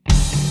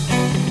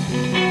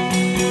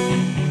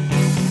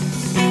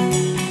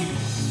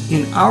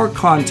our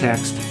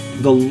context,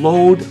 the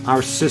load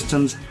our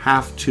systems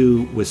have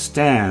to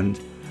withstand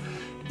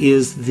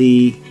is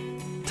the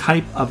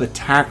type of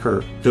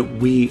attacker that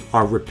we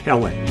are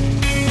repelling.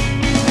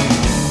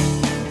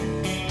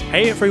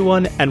 Hey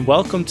everyone, and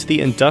welcome to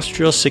the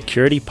Industrial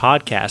Security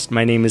Podcast.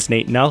 My name is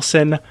Nate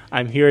Nelson.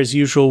 I'm here as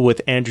usual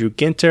with Andrew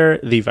Ginter,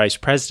 the Vice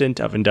President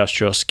of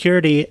Industrial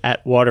Security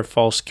at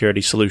Waterfall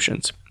Security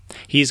Solutions.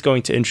 He's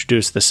going to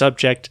introduce the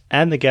subject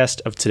and the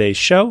guest of today's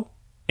show.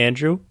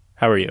 Andrew,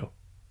 how are you?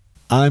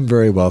 I'm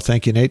very well,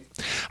 thank you, Nate.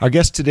 Our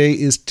guest today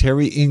is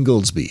Terry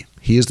Ingoldsby.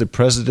 He is the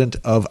president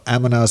of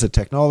Amenaza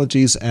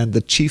Technologies and the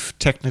chief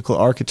technical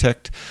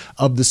architect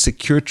of the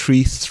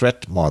SecureTree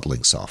threat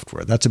modeling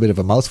software. That's a bit of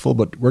a mouthful,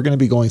 but we're going to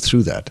be going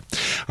through that.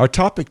 Our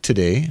topic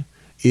today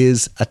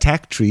is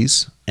attack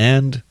trees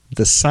and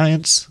the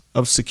science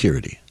of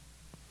security.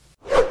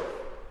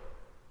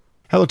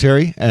 Hello,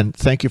 Terry, and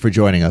thank you for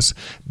joining us.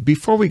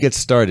 Before we get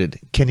started,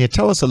 can you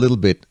tell us a little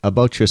bit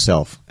about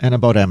yourself and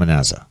about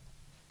Amenaza?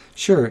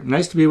 Sure.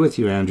 Nice to be with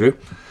you, Andrew.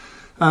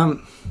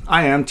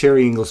 I am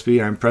Terry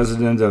Ingoldsby. I'm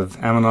president of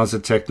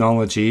Amenaza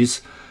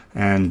Technologies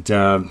and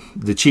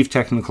the chief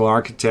technical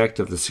architect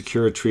of the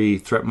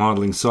SecureTree threat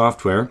modeling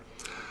software.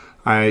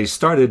 I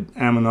started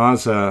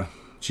Amenaza,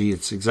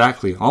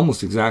 it's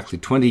almost exactly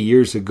 20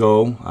 years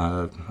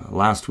ago,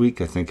 last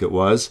week I think it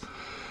was.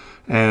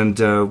 And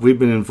we've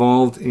been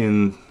involved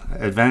in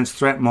advanced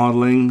threat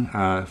modeling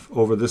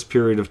over this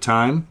period of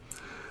time.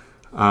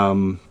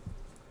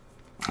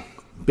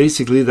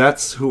 Basically,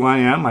 that's who I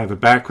am. I have a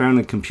background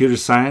in computer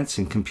science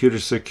and computer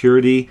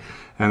security,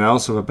 and I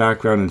also have a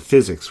background in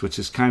physics, which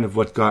is kind of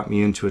what got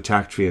me into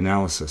attack tree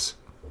analysis.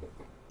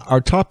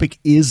 Our topic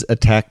is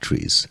attack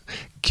trees.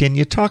 Can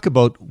you talk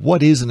about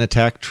what is an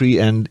attack tree?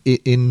 And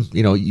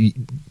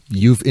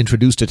you've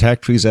introduced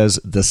attack trees as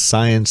the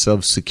science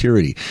of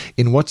security.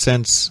 In what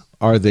sense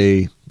are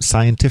they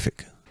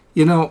scientific?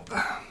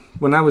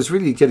 When I was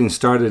really getting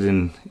started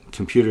in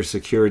computer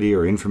security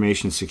or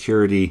information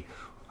security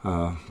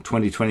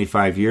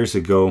 25 years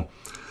ago,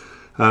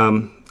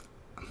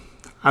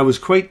 I was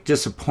quite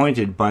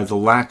disappointed by the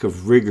lack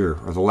of rigor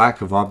or the lack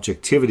of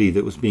objectivity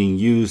that was being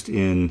used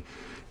in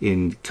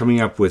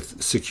coming up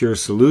with secure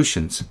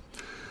solutions.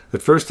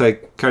 At first, I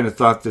kind of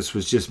thought this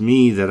was just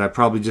me, that I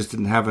probably just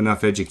didn't have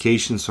enough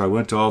education, so I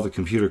went to all the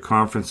computer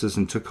conferences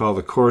and took all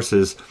the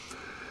courses.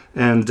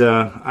 And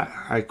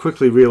I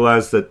quickly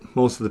realized that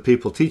most of the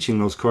people teaching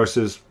those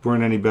courses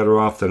weren't any better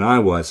off than I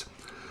was.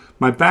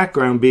 My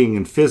background being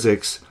in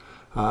physics,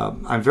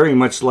 I very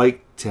much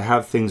like to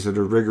have things that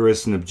are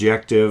rigorous and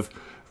objective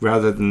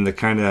rather than the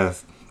kind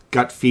of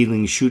gut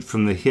feeling shoot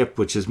from the hip,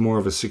 which is more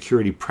of a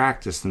security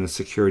practice than a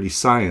security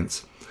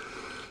science.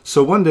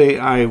 So one day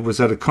I was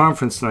at a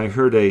conference and I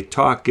heard a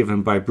talk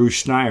given by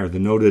Bruce Schneier, the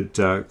noted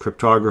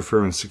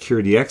cryptographer and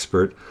security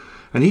expert,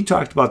 and he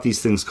talked about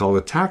these things called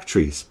attack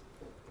trees.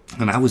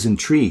 And I was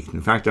intrigued.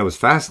 In fact, I was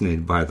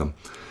fascinated by them.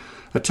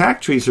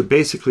 Attack trees are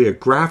basically a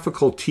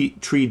graphical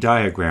tree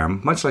diagram,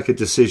 much like a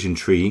decision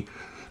tree,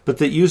 but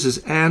that uses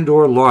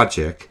and/or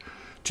logic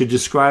to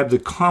describe the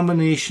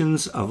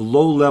combinations of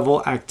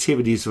low-level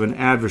activities of an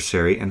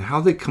adversary and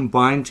how they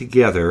combine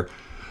together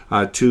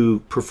to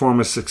perform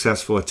a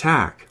successful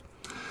attack.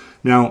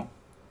 Now,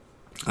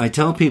 I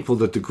tell people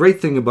that the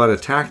great thing about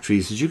attack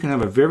trees is you can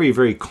have a very,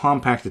 very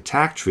compact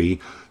attack tree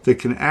that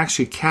can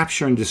actually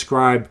capture and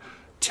describe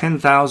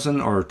 10,000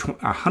 or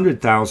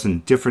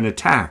 100,000 different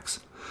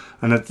attacks.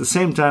 And at the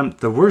same time,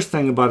 the worst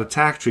thing about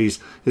attack trees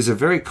is a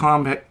very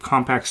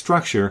compact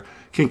structure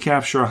can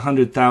capture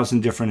 100,000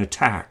 different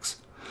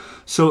attacks.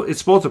 So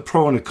it's both a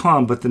pro and a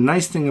con, but the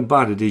nice thing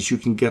about it is you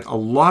can get a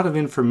lot of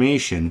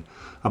information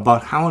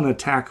about how an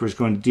attacker is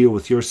going to deal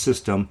with your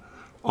system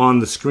on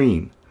the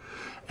screen.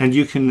 And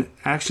you can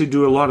actually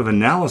do a lot of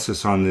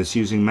analysis on this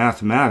using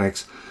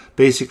mathematics.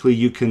 Basically,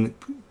 you can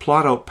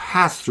plot out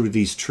paths through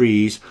these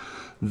trees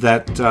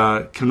that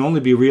can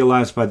only be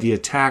realized by the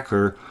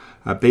attacker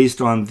based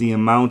on the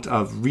amount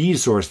of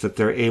resource that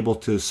they're able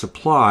to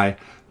supply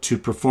to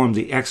perform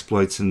the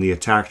exploits in the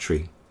attack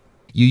tree.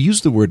 You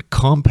use the word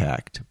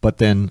compact, but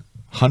then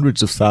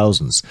hundreds of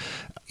thousands.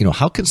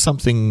 How can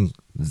something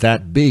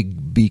that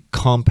big be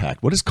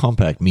compact? What does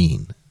compact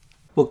mean?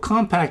 Well,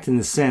 compact in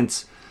the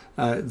sense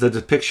that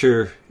a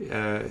picture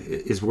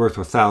is worth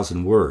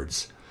 1,000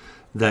 words.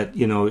 That,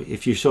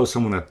 if you show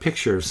someone a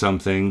picture of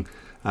something,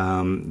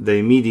 they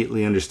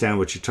immediately understand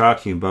what you're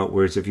talking about,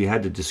 whereas if you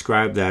had to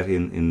describe that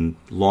in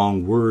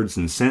long words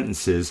and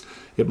sentences,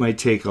 it might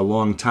take a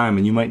long time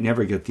and you might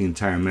never get the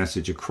entire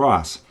message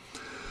across.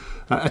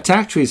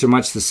 Attack trees are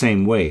much the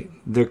same way.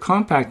 They're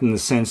compact in the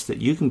sense that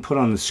you can put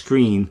on the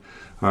screen,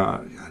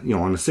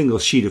 on a single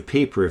sheet of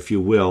paper, if you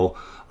will,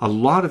 a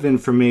lot of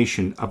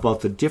information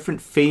about the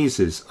different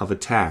phases of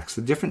attacks,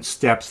 the different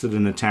steps that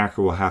an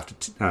attacker will have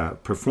to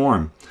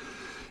perform.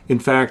 In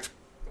fact,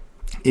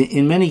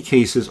 in many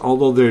cases,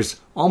 although there's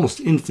almost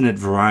infinite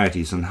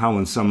varieties on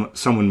how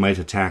someone might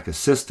attack a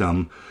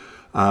system,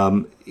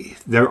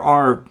 there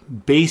are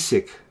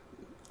basic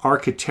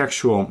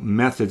architectural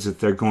methods that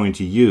they're going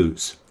to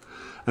use.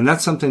 And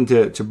that's something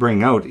to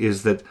bring out,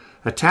 is that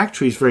attack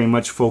trees very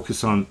much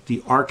focus on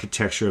the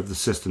architecture of the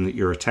system that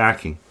you're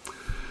attacking.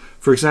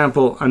 For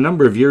example, a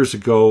number of years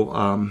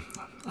ago,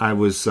 I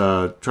was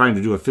trying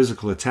to do a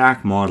physical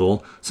attack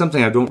model,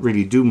 something I don't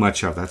really do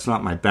much of. That's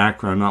not my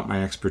background, not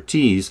my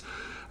expertise.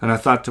 And I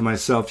thought to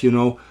myself,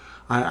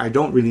 I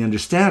don't really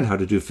understand how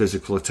to do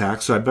physical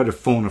attacks, so I better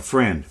phone a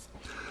friend.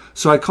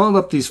 So I called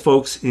up these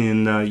folks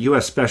in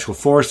U.S. Special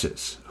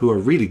Forces who are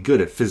really good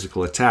at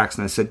physical attacks,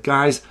 and I said,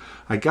 guys,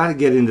 I got to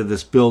get into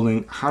this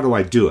building. How do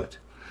I do it?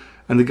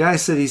 And the guy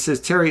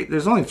said, Terry,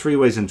 there's only 3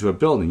 ways into a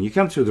building. You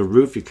come through the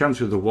roof, you come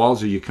through the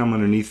walls, or you come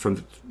underneath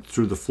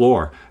through the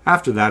floor.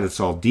 After that, it's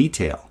all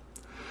detail.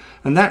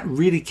 And that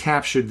really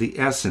captured the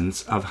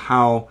essence of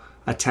how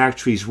attack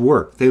trees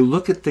work. They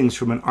look at things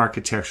from an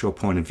architectural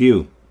point of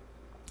view.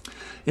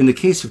 In the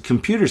case of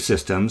computer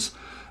systems,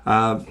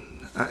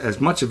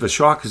 as much of a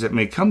shock as it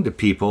may come to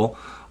people,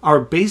 our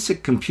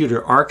basic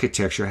computer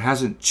architecture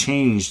hasn't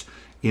changed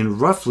in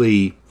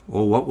roughly,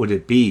 what would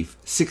it be,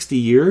 60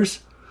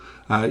 years?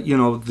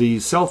 The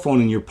cell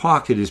phone in your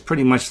pocket is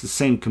pretty much the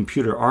same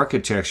computer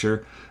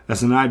architecture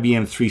as an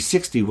IBM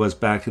 360 was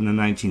back in the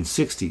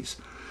 1960s.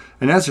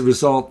 And as a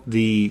result,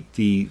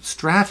 the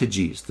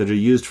strategies that are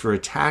used for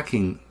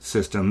attacking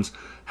systems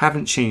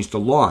haven't changed a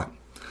lot.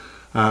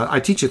 I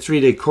teach a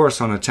 3-day course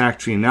on attack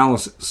tree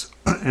analysis,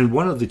 and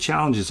one of the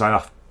challenges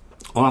I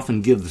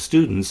often give the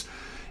students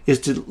is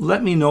to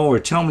let me know or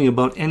tell me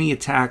about any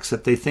attacks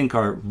that they think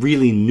are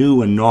really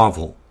new and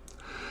novel.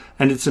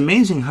 And it's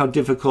amazing how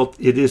difficult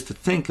it is to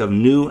think of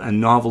new and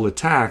novel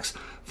attacks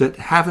that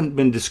haven't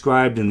been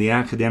described in the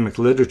academic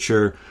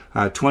literature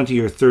 20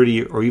 or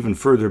 30 or even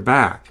further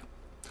back.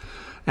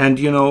 And,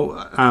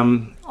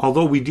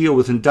 although we deal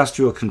with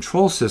industrial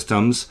control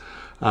systems,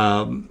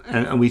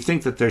 and we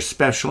think that they're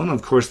special, and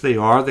of course they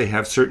are, they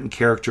have certain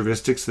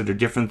characteristics that are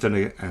different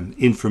than an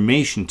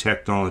information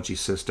technology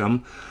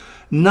system,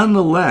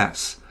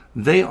 nonetheless,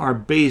 they are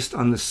based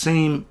on the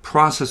same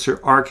processor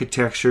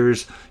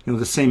architectures,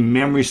 the same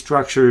memory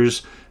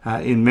structures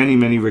in many,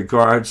 many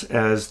regards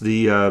as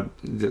the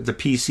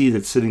PC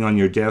that's sitting on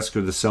your desk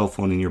or the cell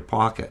phone in your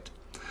pocket.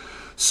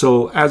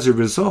 So as a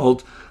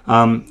result,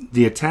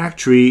 the attack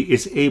tree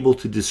is able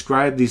to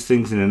describe these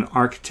things in an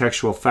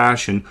architectural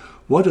fashion.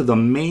 What are the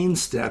main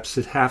steps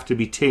that have to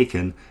be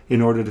taken in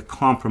order to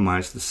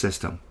compromise the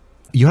system?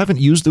 You haven't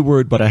used the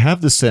word, but I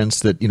have the sense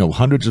that,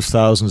 hundreds of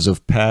thousands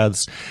of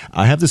paths.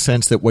 I have the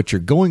sense that what you're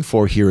going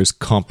for here is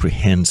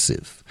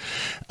comprehensive.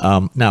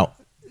 Now,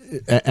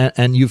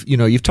 and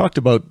you've talked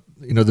about,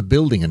 the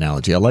building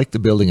analogy. I like the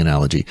building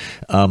analogy.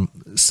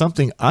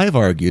 Something I've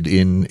argued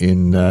in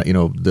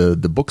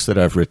the books that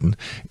I've written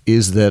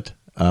is that,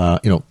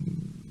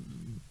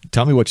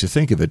 tell me what you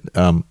think of it.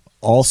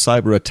 All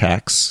cyber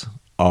attacks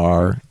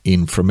are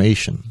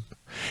information.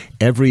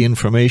 Every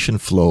information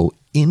flow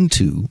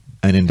into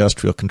an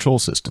industrial control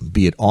system,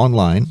 be it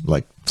online,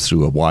 like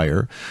through a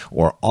wire,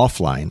 or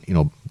offline,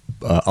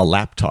 a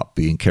laptop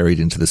being carried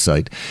into the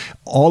site.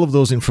 All of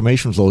those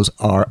information flows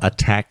are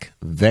attack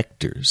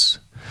vectors.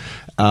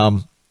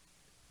 Does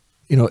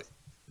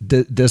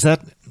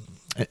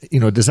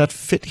that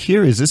fit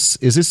here? Is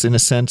this in a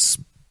sense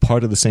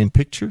part of the same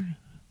picture?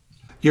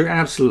 You're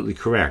absolutely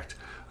correct.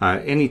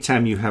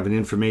 Anytime you have an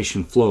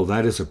information flow,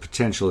 that is a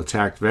potential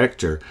attack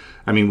vector.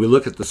 I mean, we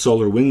look at the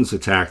SolarWinds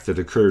attack that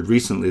occurred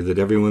recently that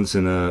everyone's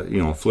in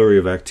a flurry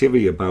of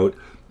activity about.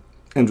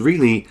 And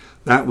really,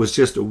 that was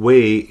just a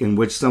way in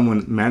which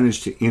someone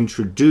managed to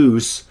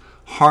introduce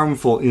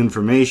harmful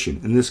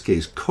information, in this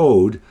case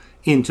code,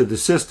 into the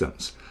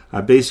systems.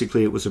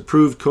 Basically, it was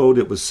approved code,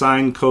 it was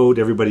signed code,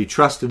 everybody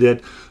trusted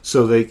it,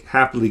 so they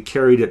happily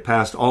carried it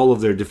past all of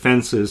their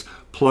defenses,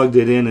 plugged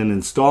it in, and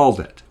installed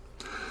it.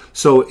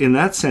 So in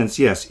that sense,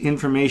 yes,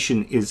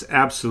 information is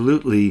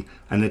absolutely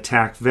an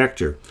attack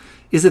vector.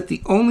 Is it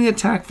the only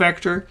attack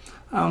vector?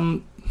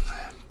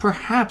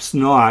 Perhaps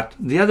not.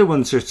 The other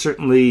ones are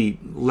certainly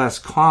less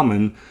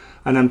common,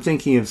 and I'm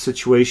thinking of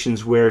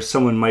situations where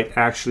someone might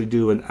actually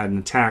do an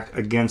attack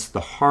against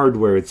the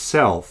hardware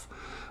itself.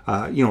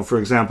 For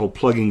example,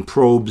 plugging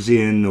probes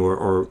in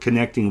or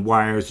connecting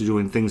wires or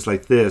doing things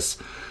like this,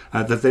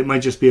 that they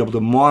might just be able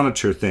to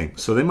monitor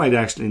things. So they might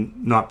actually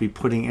not be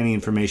putting any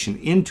information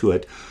into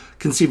it.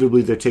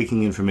 Conceivably, they're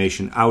taking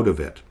information out of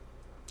it.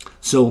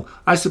 So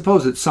I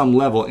suppose at some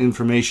level,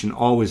 information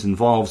always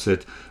involves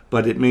it,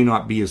 but it may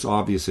not be as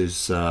obvious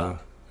as the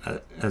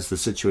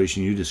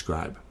situation you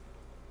describe.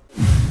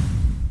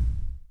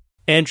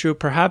 Andrew,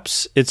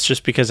 perhaps it's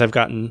just because I've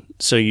gotten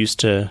so used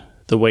to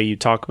the way you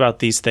talk about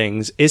these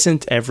things.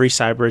 Isn't every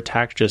cyber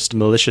attack just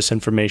malicious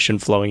information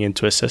flowing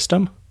into a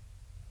system?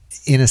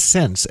 In a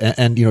sense,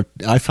 and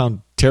I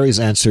found Terry's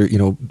answer,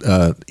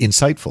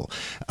 insightful.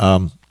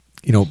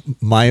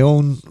 My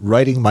own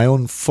writing, my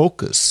own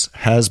focus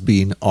has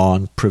been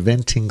on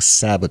preventing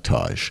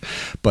sabotage.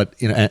 But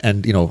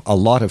and a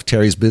lot of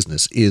Terry's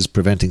business is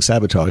preventing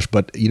sabotage.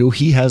 But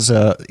he has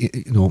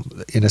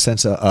in a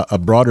sense a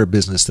broader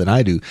business than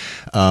I do.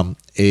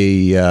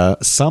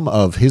 Some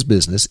of his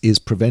business is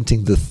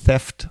preventing the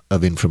theft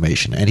of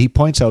information, and he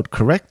points out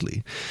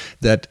correctly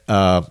that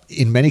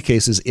in many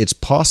cases it's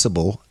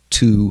possible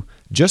to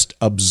just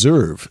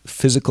observe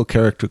physical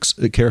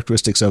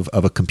characteristics of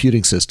a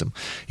computing system,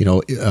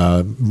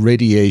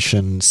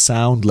 radiation,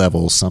 sound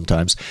levels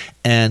sometimes,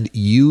 and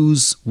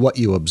use what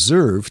you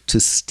observe to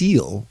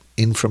steal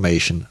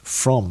information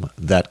from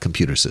that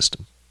computer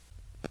system.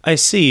 I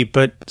see,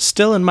 but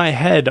still in my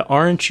head,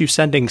 aren't you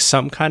sending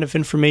some kind of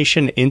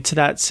information into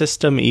that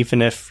system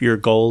even if your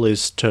goal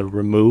is to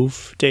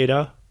remove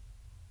data?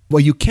 Well,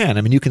 you can.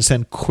 I mean, you can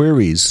send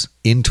queries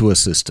into a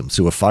system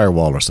through a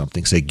firewall or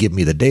something, say, give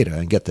me the data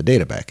and get the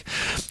data back.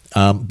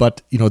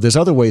 But, there's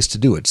other ways to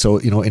do it. So,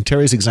 in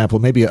Terry's example,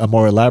 maybe a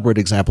more elaborate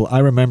example, I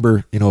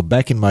remember,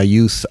 back in my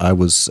youth, I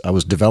was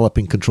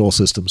developing control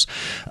systems.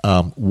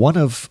 One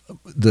of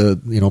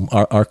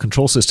our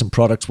control system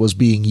products was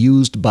being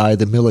used by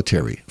the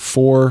military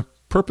for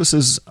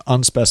purposes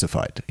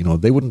unspecified.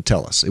 They wouldn't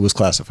tell us. It was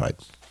classified.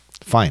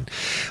 Fine.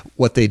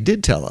 What they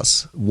did tell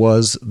us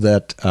was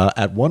that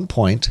at one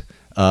point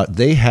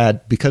they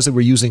had, because they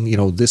were using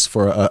this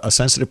for a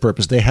sensitive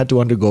purpose, they had to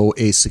undergo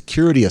a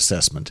security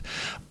assessment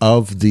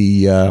of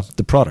the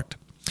product.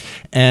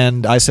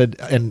 And I said,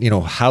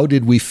 how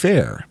did we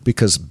fare?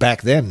 Because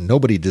back then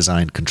nobody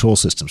designed control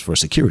systems for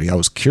security. I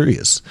was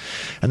curious,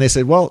 and they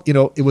said, well,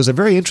 it was a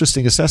very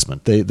interesting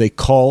assessment. They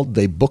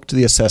booked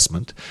the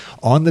assessment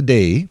on the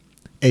day.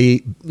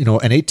 An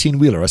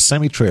 18-wheeler, a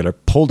semi-trailer,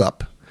 pulled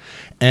up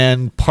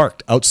and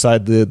parked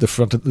outside the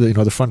front of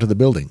the front of the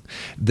building.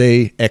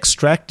 They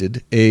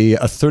extracted a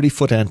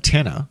 30-foot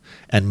antenna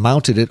and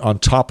mounted it on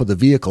top of the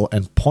vehicle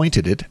and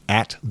pointed it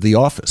at the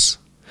office.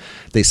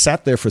 They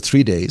sat there for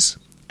 3 days,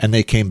 and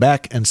they came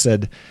back and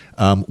said,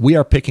 we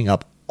are picking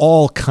up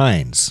all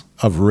kinds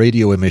of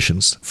radio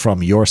emissions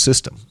from your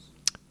system.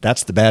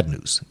 That's the bad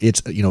news.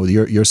 It's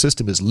your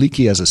system is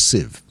leaky as a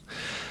sieve.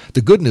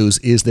 The good news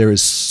is there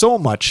is so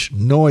much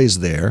noise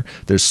there.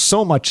 There's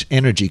so much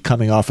energy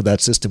coming off of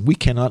that system. We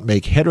cannot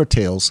make head or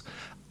tails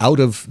out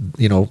of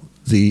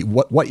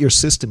what your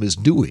system is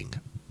doing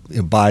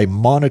by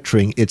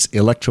monitoring its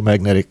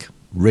electromagnetic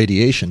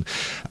radiation.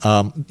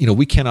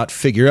 We cannot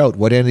figure out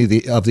what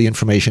any of the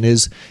information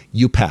is.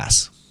 You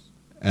pass.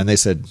 And they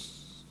said,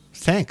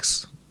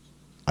 thanks,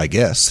 I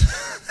guess.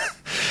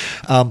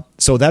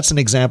 So that's an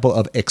example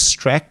of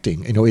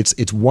extracting.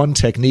 It's one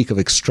technique of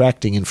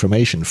extracting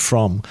information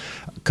from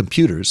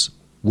computers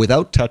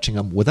without touching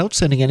them, without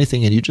sending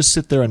anything in. You just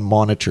sit there and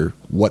monitor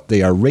what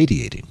they are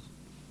radiating.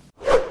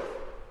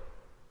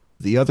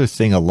 The other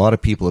thing a lot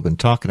of people have been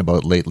talking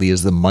about lately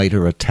is the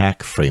MITRE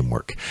ATT&CK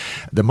framework.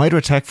 The MITRE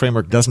ATT&CK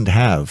framework does not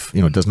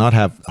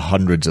have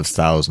hundreds of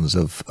thousands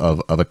of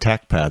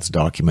attack paths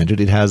documented.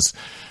 It has,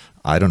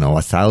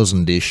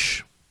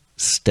 1,000-ish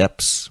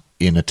steps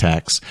in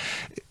attacks.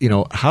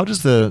 How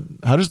does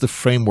the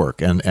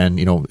framework and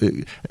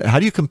how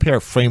do you compare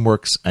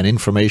frameworks and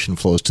information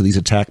flows to these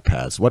attack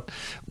paths?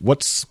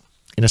 What's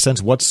in a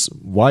sense,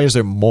 why is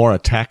there more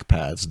attack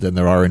paths than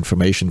there are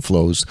information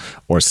flows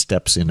or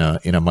steps in a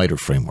MITRE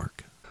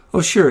framework?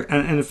 Oh, sure.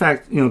 And in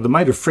fact, the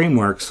MITRE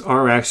frameworks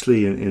are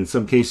actually, in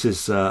some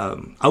cases,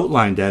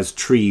 outlined as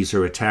trees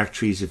or attack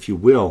trees, if you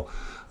will.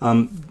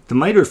 The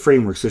MITRE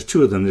frameworks, there's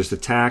two of them. There's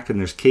attack and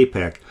there's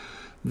CAPEC.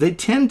 They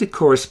tend to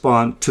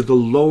correspond to the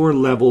lower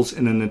levels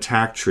in an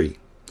attack tree.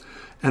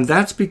 And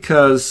that's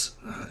because,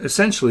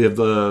 essentially, of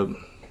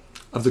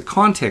the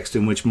context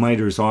in which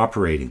MITRE is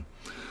operating.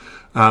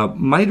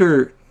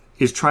 MITRE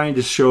is trying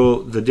to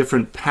show the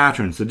different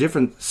patterns, the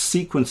different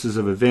sequences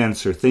of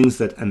events or things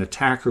that an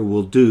attacker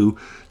will do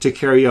to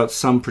carry out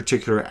some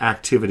particular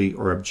activity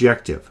or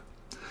objective.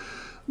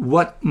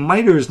 What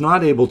MITRE is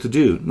not able to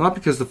do, not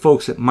because the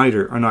folks at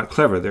MITRE are not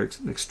clever, they're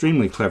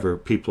extremely clever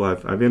people,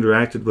 I've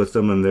interacted with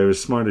them and they're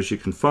as smart as you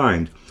can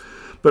find,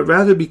 but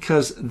rather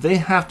because they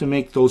have to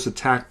make those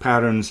attack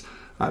patterns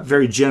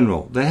very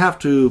general. They have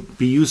to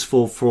be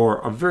useful for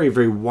a very,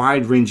 very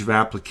wide range of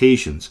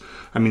applications.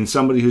 I mean,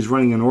 somebody who's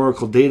running an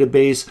Oracle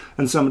database,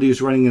 and somebody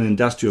who's running an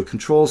industrial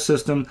control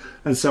system,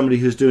 and somebody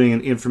who's doing an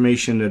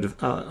information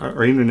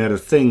or Internet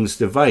of Things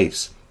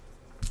device.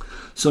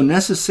 So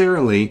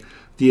necessarily,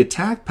 the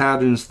attack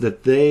patterns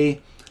that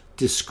they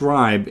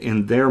describe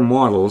in their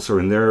models or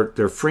in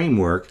their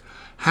framework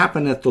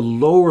happen at the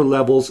lower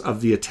levels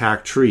of the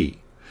attack tree.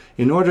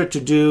 In order to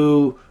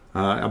do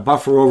a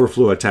buffer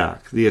overflow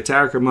attack, the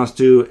attacker must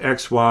do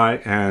X,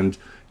 Y, and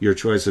your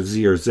choice of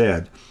Z or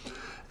Z.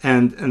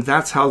 And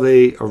that's how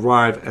they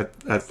arrive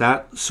at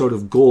that sort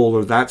of goal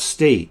or that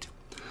state.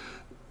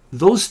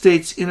 Those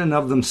states in and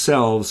of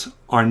themselves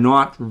are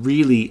not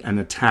really an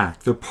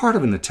attack. They're part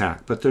of an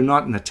attack, but they're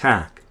not an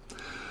attack.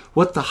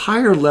 What the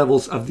higher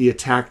levels of the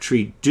attack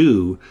tree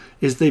do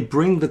is they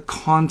bring the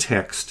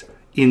context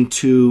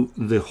into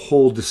the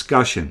whole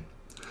discussion.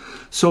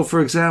 So,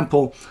 for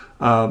example,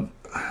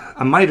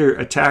 a MITRE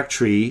attack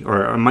tree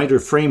or a MITRE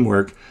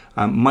framework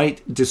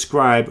might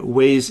describe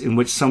ways in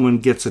which someone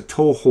gets a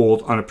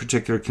toehold on a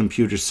particular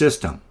computer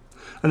system.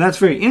 And that's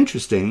very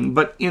interesting,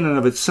 but in and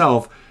of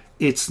itself,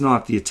 it's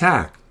not the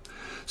attack.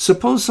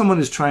 Suppose someone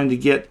is trying to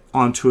get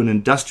onto an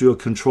industrial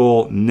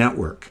control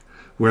network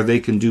where they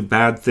can do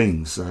bad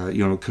things,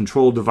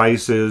 control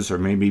devices or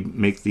maybe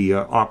make the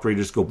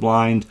operators go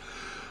blind.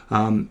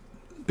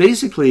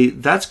 Basically,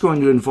 that's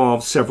going to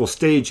involve several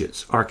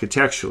stages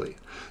architecturally.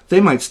 They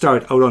might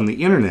start out on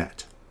the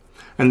internet,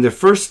 and the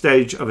first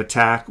stage of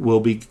attack will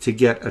be to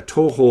get a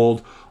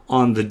toehold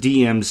on the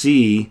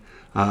DMZ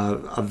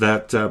of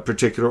that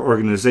particular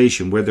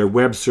organization where their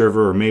web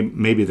server or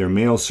maybe their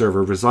mail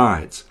server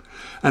resides.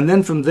 And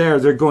then from there,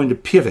 they're going to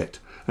pivot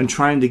and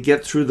trying to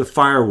get through the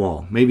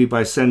firewall, maybe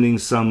by sending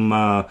some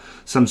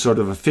sort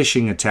of a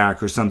phishing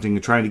attack or something,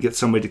 and trying to get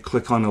somebody to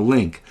click on a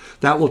link.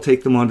 That will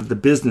take them onto the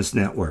business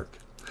network.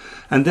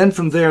 And then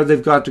from there,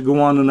 they've got to go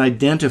on and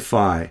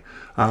identify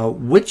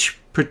which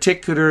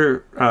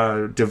particular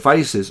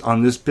devices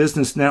on this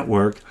business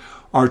network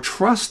are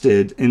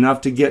trusted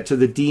enough to get to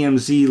the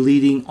DMZ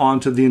leading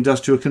onto the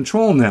industrial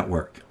control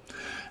network.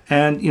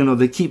 And,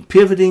 they keep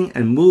pivoting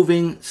and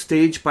moving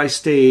stage by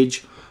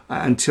stage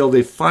until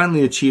they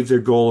finally achieve their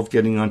goal of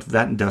getting onto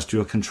that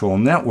industrial control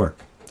network.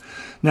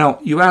 Now,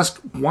 you ask,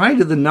 why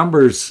do the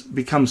numbers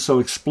become so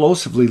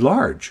explosively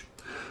large?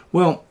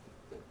 Well,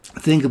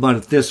 think about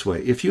it this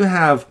way. If you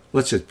have,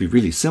 let's just be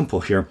really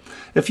simple here,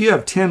 if you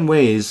have 10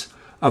 ways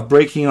of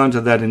breaking onto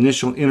that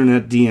initial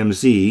internet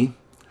DMZ,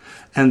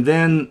 and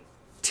then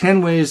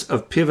 10 ways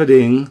of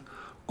pivoting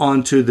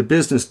onto the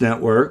business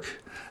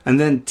network, and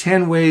then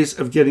 10 ways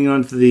of getting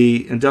onto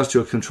the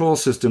industrial control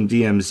system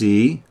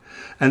DMZ,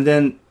 and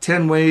then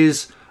 10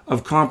 ways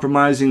of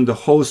compromising the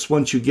hosts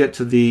once you get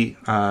to the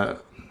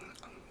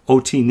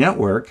OT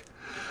network.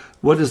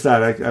 What is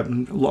that? I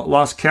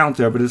lost count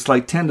there, but it's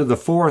like 10 to the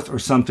fourth or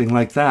something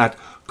like that.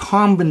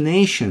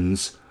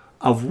 Combinations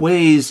of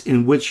ways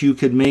in which you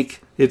could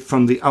make it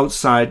from the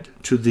outside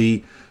to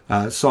the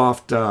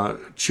soft,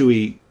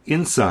 chewy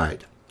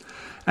inside.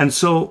 And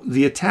so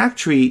the attack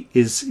tree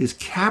is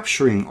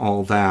capturing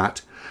all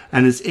that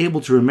and is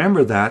able to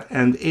remember that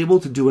and able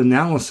to do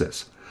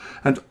analysis.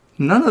 And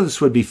none of this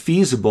would be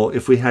feasible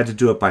if we had to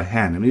do it by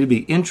hand. I mean, it'd be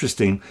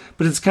interesting,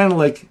 but it's kind of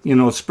like,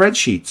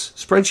 spreadsheets.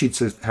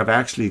 Spreadsheets have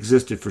actually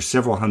existed for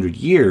several hundred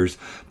years,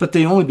 but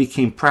they only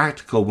became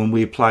practical when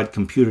we applied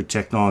computer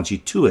technology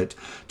to it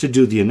to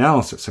do the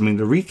analysis. I mean,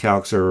 the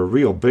recalcs are a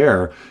real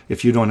bear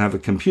if you don't have a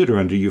computer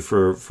under you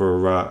for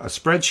a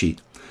spreadsheet.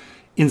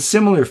 In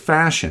similar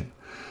fashion,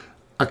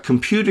 a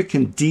computer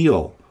can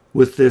deal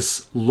with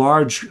this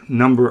large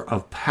number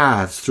of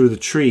paths through the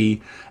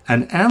tree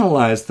and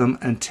analyze them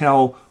and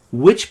tell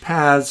which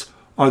paths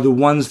are the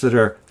ones that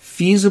are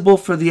feasible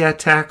for the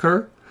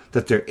attacker,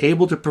 that they're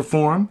able to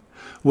perform,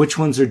 which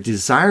ones are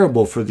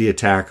desirable for the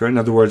attacker, in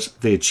other words,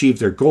 they achieve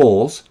their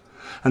goals,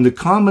 and the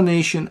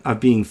combination of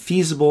being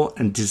feasible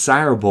and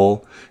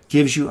desirable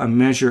gives you a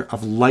measure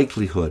of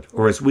likelihood,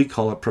 or as we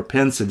call it,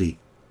 propensity.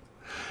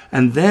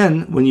 And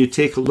then when you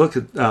take a look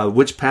at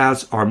which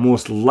paths are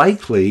most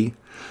likely,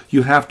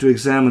 you have to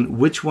examine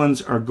which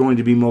ones are going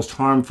to be most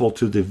harmful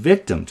to the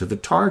victim, to the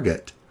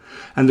target.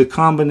 And the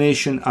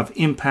combination of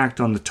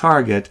impact on the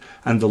target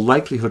and the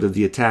likelihood of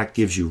the attack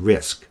gives you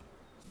risk.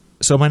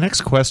 So my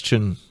next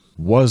question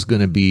was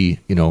going to be,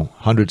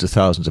 hundreds of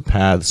thousands of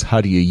paths. How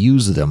do you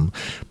use them?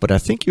 But I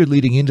think you're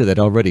leading into that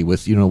already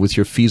with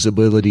your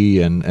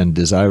feasibility and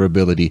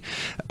desirability.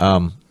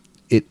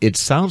 It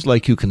sounds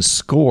like you can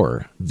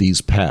score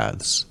these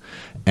paths,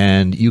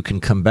 and you can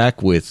come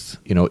back with,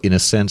 in a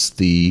sense,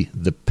 the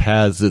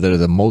paths that are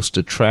the most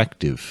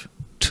attractive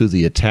to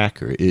the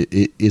attacker.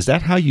 Is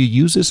that how you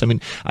use this? I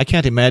mean, I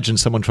can't imagine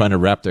someone trying to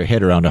wrap their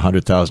head around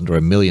 100,000 or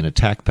 1 million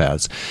attack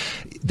paths.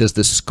 Does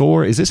the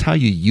score, is this how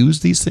you use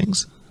these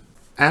things?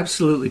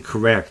 Absolutely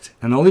correct.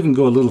 And I'll even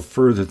go a little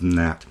further than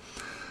that.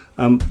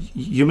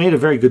 You made a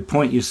very good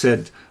point. You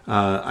said,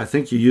 I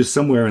think you used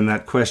somewhere in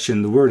that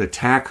question the word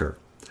attacker.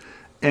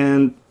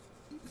 And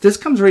this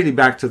comes really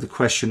back to the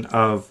question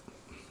of,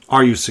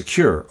 are you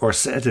secure? Or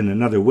said in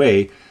another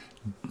way,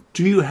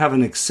 do you have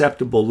an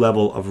acceptable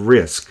level of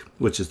risk,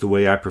 which is the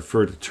way I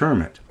prefer to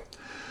term it?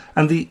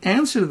 And the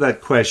answer to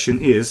that question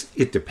is,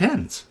 it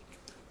depends.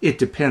 It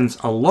depends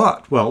a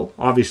lot, well,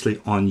 obviously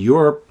on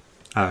your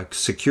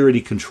security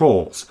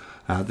controls,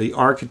 the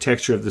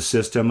architecture of the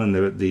system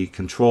and the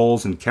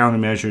controls and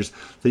countermeasures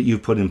that you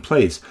put in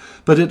place.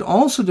 But it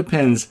also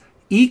depends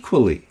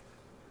equally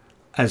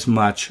as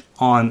much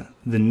on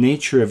the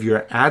nature of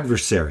your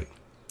adversary.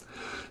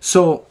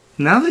 So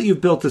now that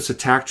you've built this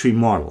attack tree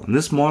model, and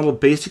this model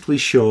basically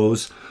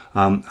shows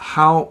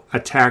how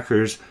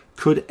attackers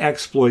could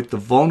exploit the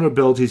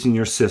vulnerabilities in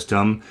your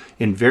system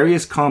in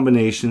various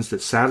combinations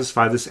that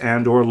satisfy this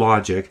and/or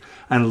logic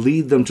and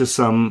lead them to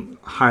some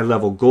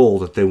high-level goal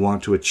that they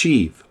want to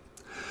achieve.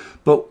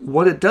 But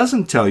what it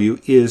doesn't tell you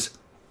is,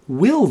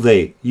 will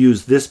they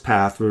use this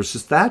path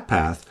versus that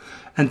path?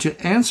 And to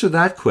answer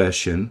that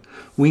question,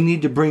 we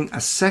need to bring a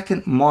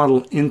second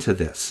model into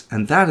this,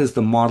 and that is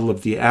the model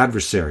of the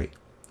adversary.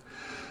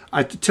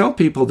 I tell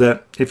people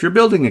that if you're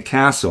building a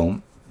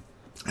castle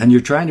and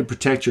you're trying to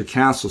protect your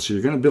castle, so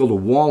you're going to build a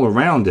wall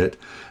around it,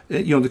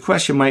 the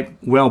question might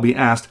well be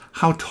asked,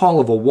 how tall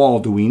of a wall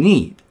do we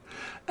need?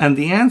 And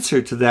the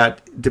answer to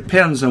that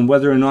depends on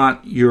whether or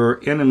not your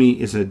enemy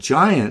is a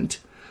giant,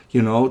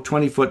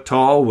 20 foot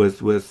tall with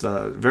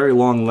very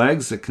long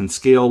legs that can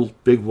scale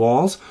big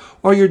walls,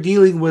 or you're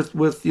dealing with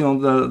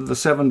the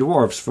seven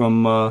dwarfs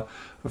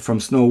from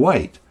Snow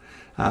White.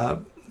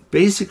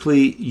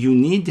 Basically, you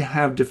need to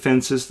have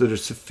defenses that are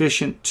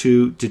sufficient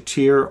to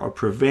deter or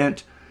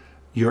prevent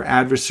your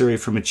adversary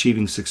from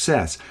achieving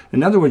success.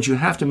 In other words, you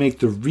have to make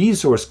the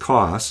resource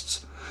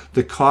costs,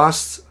 the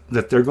costs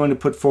that they're going to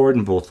put forward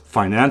in both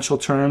financial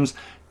terms,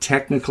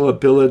 technical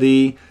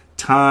ability,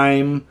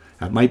 time,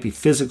 it might be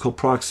physical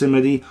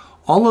proximity,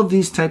 all of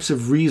these types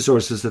of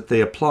resources that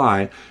they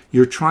apply,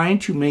 you're trying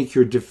to make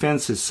your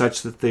defenses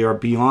such that they are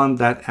beyond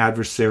that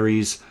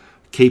adversary's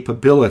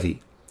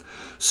capability.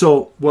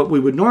 So what we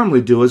would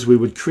normally do is we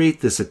would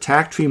create this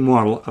attack tree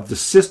model of the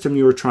system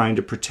you are trying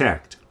to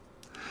protect.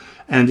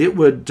 And it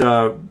would,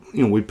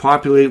 we'd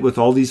populate it with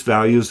all these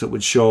values that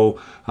would show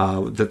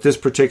that this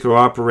particular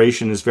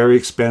operation is very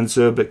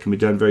expensive, it can be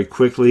done very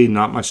quickly,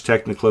 not much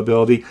technical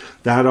ability.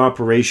 That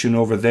operation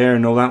over there,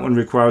 no, that one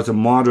requires a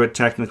moderate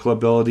technical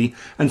ability,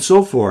 and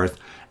so forth.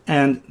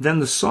 And then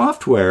the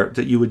software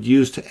that you would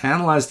use to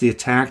analyze the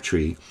attack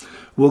tree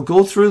will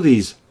go through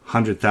these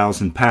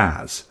 100,000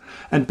 paths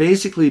and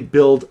basically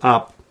build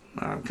up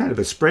kind of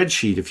a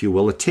spreadsheet, if you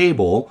will, a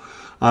table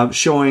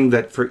showing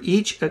that for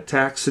each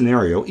attack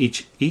scenario,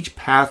 each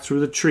path through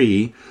the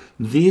tree,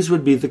 these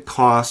would be the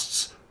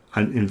costs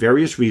in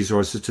various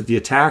resources to the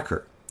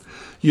attacker.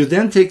 You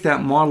then take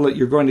that model that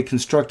you're going to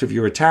construct of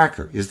your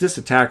attacker. Is this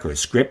attacker a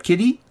script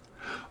kiddie?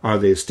 Are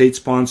they a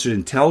state-sponsored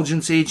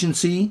intelligence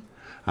agency?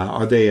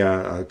 Are they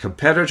a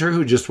competitor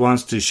who just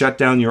wants to shut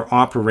down your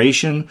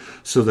operation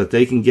so that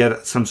they can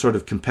get some sort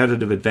of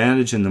competitive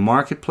advantage in the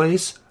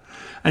marketplace?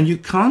 And you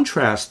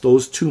contrast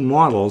those two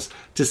models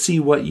to see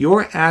what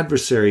your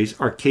adversaries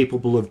are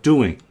capable of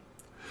doing.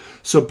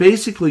 So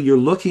basically, you're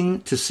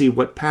looking to see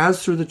what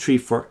paths through the tree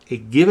for a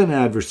given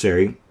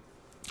adversary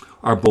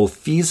are both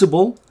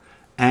feasible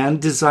and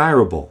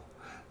desirable.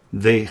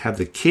 They have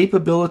the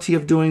capability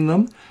of doing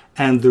them,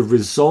 and the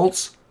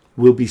results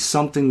will be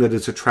something that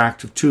is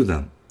attractive to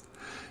them.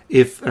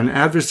 If an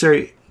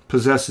adversary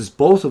possesses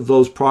both of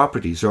those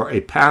properties, or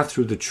a path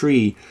through the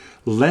tree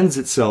lends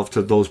itself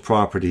to those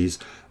properties,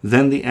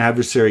 then the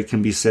adversary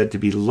can be said to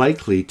be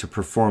likely to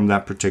perform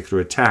that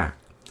particular attack.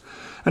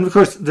 And of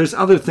course, there's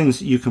other things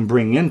that you can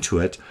bring into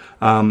it.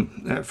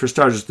 For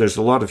starters, there's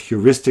a lot of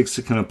heuristics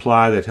that can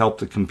apply that help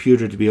the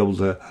computer to be able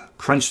to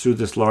crunch through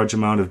this large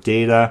amount of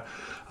data.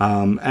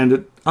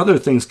 And other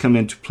things come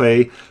into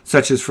play,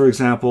 such as, for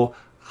example,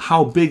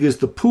 how big is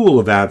the pool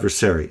of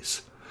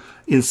adversaries?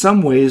 In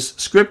some ways,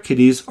 script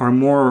kiddies are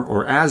more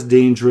or as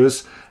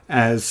dangerous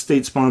as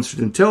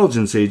state-sponsored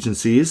intelligence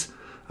agencies.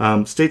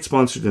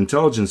 State-sponsored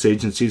intelligence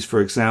agencies,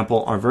 for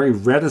example, are very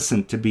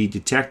reticent to be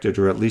detected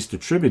or at least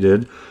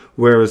attributed,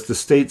 whereas the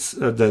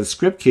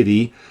script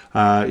kiddie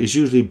is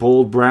usually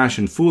bold, brash,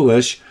 and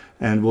foolish,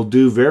 and will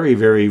do very,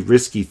 very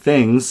risky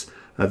things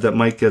that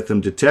might get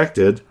them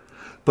detected.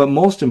 But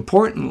most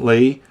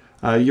importantly,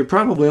 you're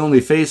probably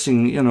only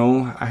facing,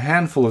 a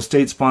handful of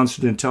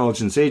state-sponsored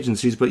intelligence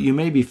agencies, but you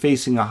may be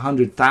facing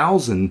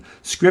 100,000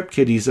 script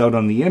kiddies out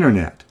on the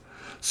internet.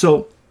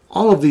 So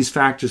all of these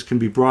factors can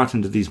be brought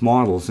into these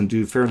models and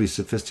do fairly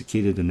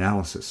sophisticated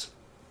analysis.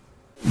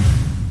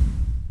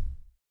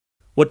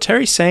 What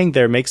Terry's saying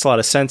there makes a lot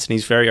of sense, and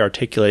he's very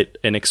articulate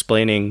in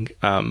explaining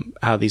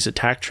how these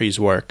attack trees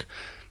work.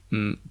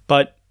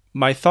 But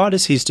my thought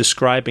as he's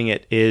describing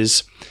it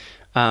is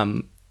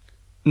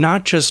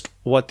not just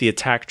what the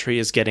attack tree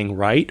is getting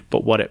right,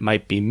 but what it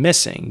might be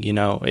missing.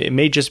 It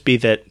may just be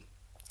that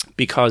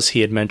because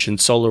he had mentioned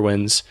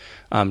SolarWinds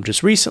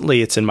just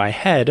recently, it's in my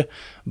head,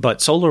 but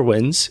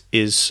SolarWinds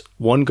is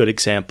one good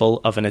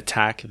example of an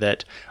attack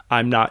that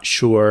I'm not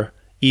sure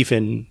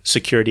even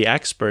security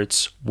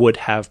experts would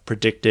have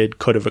predicted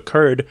could have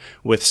occurred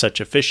with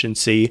such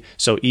efficiency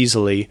so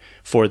easily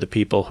for the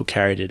people who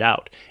carried it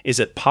out. Is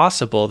it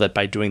possible that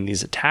by doing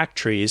these attack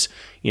trees,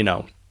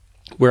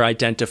 we're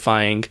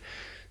identifying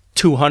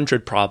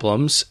 200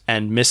 problems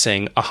and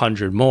missing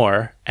 100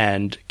 more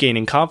and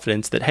gaining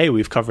confidence that, hey,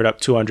 we've covered up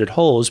 200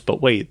 holes, but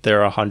wait, there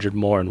are 100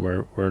 more and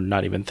we're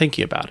not even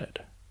thinking about it?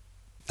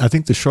 I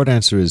think the short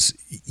answer is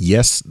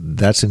yes,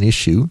 that's an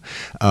issue.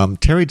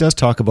 Terry does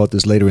talk about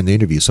this later in the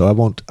interview, so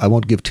I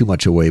won't give too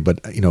much away. But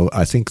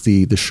I think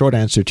the short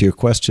answer to your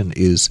question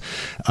is,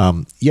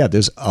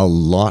 there's a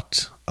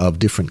lot of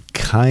different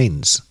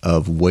kinds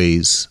of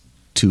ways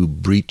to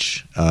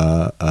breach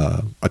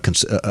an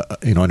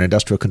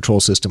industrial control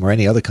system or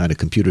any other kind of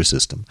computer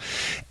system,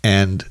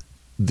 and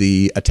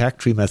the attack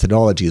tree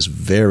methodology is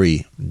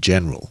very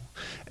general.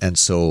 And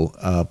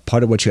so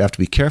part of what you have to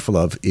be careful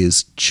of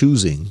is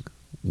choosing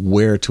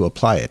where to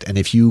apply it. And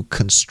if you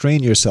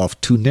constrain yourself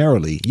too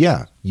narrowly,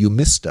 you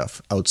miss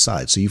stuff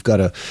outside. So you've got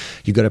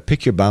to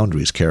pick your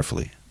boundaries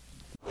carefully.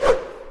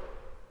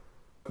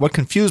 What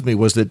confused me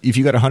was that if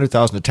you got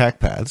 100,000 attack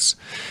paths,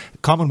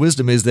 common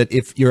wisdom is that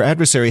if your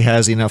adversary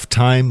has enough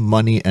time,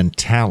 money, and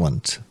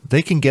talent,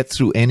 they can get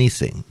through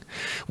anything,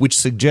 which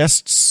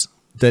suggests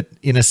that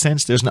in a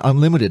sense there's an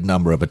unlimited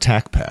number of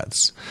attack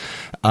paths.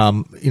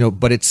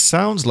 But it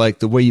sounds like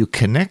the way you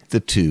connect the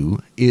two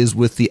is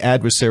with the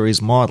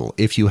adversary's model.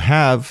 If you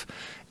have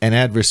an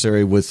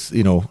adversary with,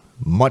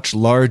 much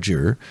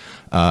larger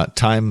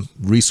time,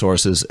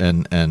 resources,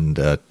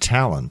 and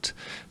talent,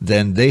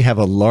 then they have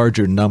a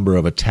larger number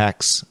of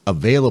attacks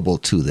available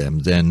to them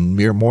than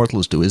mere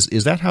mortals do.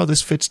 Is that how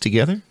this fits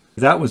together?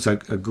 That was a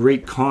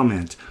great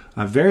comment.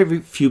 Very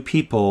few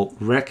people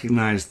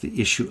recognize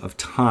the issue of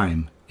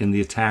time in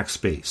the attack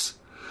space.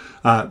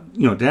 To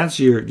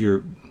answer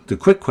the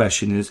quick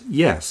question is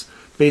yes.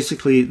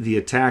 Basically, the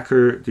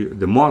attacker,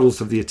 the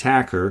models of the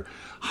attacker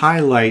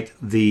highlight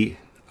the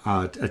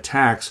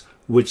attacks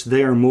which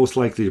they are most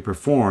likely to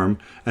perform,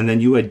 and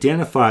then you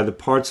identify the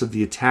parts of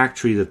the attack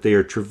tree that they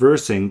are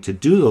traversing to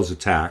do those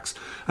attacks,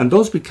 and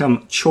those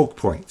become choke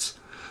points.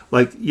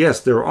 Like,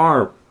 yes, there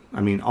are,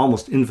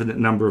 almost infinite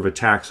number of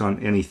attacks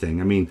on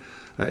anything.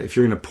 If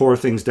you're going to pour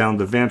things down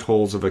the vent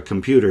holes of a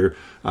computer,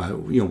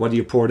 what do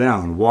you pour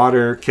down?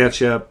 Water,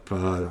 ketchup,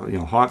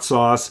 hot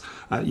sauce.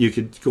 You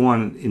could go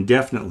on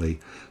indefinitely.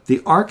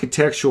 The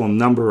architectural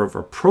number of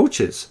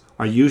approaches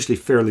are usually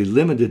fairly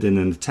limited in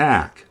an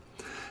attack.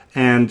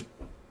 And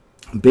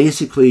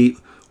basically,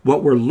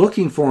 what we're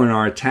looking for in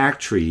our attack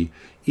tree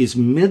is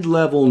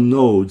mid-level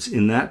nodes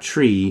in that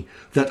tree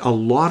that a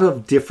lot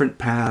of different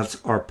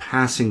paths are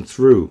passing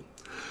through.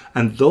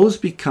 And those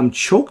become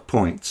choke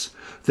points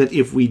that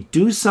if we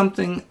do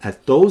something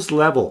at those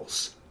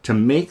levels to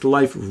make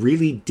life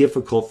really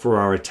difficult for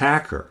our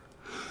attacker,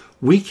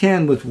 we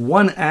can, with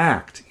one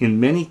act, in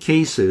many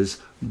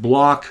cases,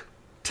 block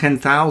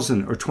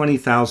 10,000 or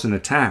 20,000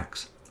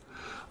 attacks.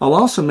 I'll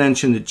also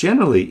mention that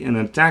generally in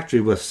an attack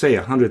tree with, say,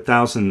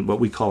 100,000 what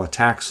we call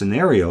attack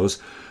scenarios,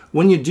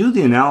 when you do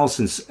the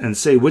analysis and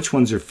say which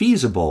ones are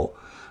feasible,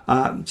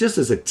 just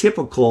as a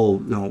typical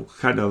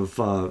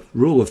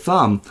rule of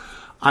thumb,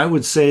 I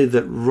would say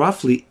that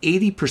roughly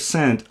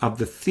 80% of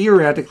the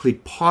theoretically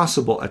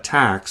possible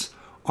attacks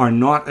are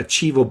not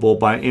achievable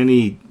by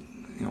any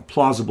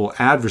plausible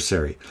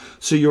adversary.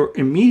 So you're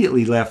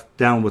immediately left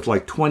down with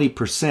like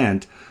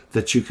 20%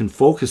 that you can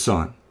focus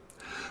on.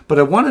 But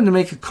I wanted to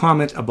make a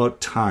comment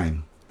about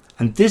time.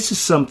 And this is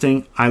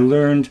something I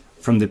learned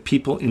from the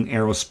people in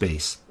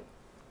aerospace.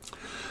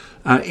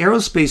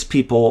 Aerospace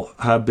people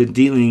have been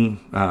dealing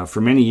for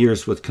many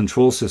years with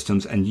control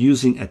systems and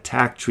using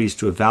attack trees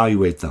to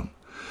evaluate them.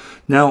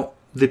 Now,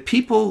 the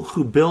people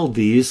who build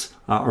these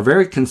are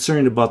very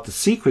concerned about the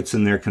secrets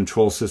in their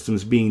control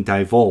systems being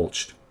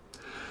divulged.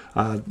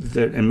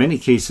 In many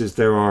cases,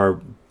 there are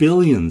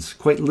billions,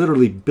 quite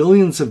literally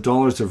billions of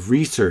dollars of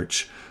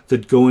research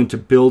that go into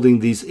building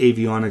these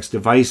avionics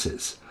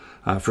devices.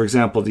 For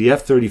example, the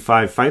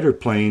F-35 fighter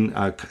plane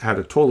had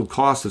a total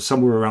cost of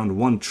somewhere around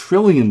 $1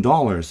 trillion,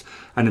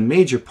 and a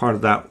major part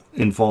of that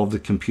involved the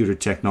computer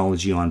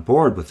technology on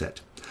board with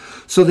it.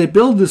 So they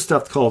build this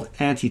stuff called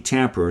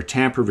anti-tamper or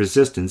tamper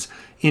resistance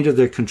into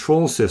their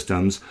control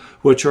systems,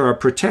 which are a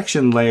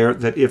protection layer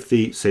that if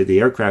the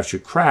aircraft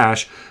should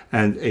crash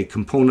and a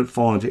component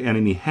fall into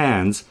enemy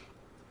hands,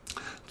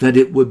 that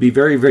it would be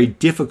very, very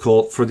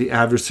difficult for the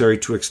adversary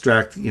to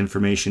extract the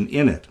information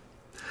in it.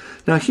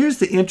 Now, here's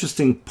the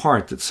interesting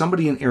part that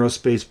somebody in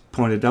aerospace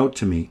pointed out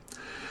to me.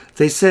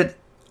 They said,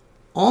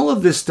 all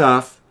of this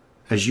stuff,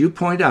 as you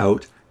point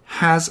out,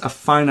 has a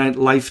finite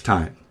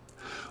lifetime.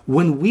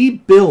 When we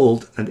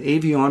build an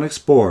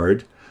avionics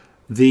board,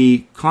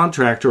 the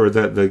contractor or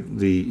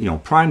the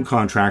prime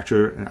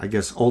contractor, I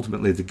guess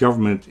ultimately the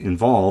government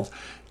involved,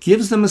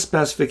 gives them a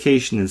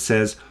specification and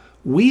says,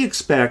 we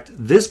expect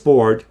this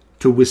board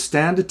to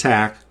withstand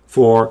attack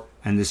for,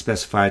 and they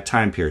specify a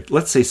time period,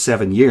 let's say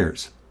 7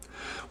 years.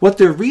 What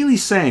they're really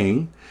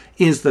saying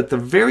is that the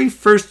very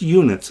first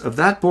units of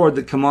that board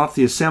that come off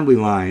the assembly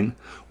line,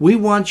 we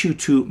want you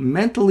to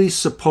mentally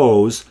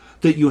suppose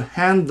that you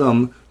hand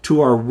them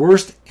to our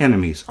worst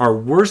enemies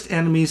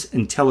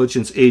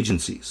intelligence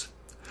agencies.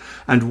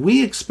 And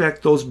we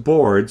expect those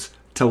boards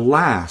to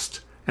last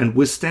and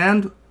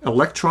withstand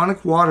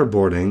electronic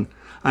waterboarding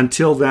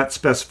until that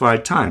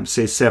specified time,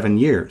 say 7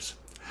 years.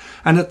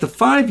 And at the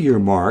 5-year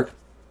mark,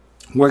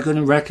 we're going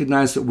to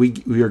recognize that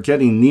we are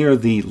getting near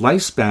the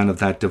lifespan of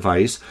that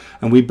device,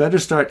 and we better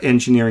start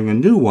engineering a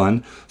new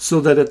one so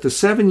that at the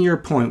 7-year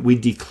point, we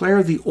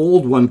declare the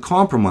old one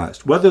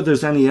compromised, whether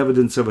there's any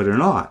evidence of it or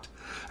not,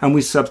 and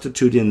we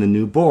substitute in the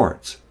new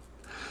boards.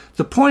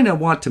 The point I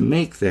want to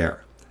make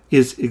there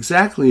is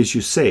exactly as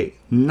you say,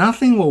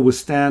 nothing will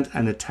withstand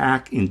an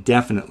attack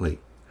indefinitely.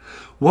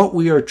 What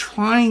we are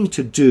trying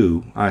to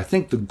do, I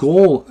think the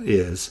goal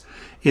is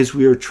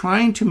we are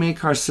trying to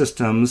make our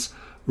systems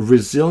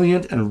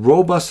resilient and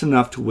robust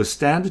enough to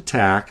withstand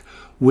attack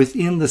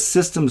within the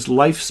system's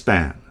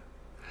lifespan.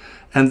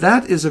 And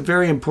that is a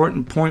very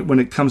important point when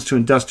it comes to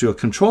industrial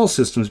control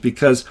systems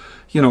because,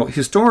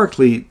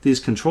 historically, these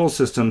control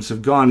systems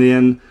have gone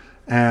in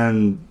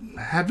and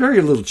had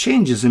very little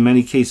changes in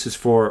many cases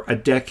for a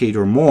decade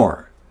or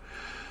more.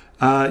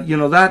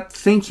 That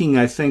thinking,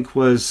 I think,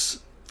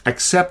 was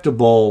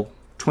acceptable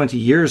 20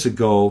 years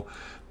ago,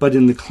 but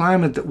in the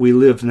climate that we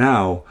live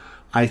now,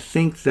 I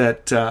think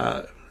that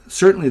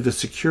certainly the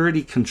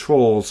security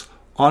controls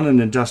on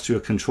an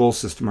industrial control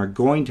system are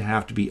going to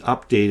have to be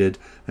updated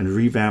and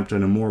revamped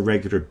on a more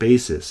regular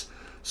basis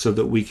so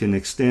that we can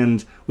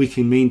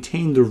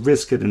maintain the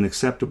risk at an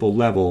acceptable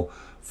level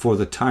for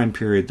the time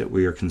period that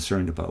we are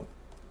concerned about.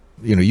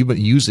 You've been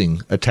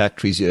using attack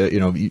trees. At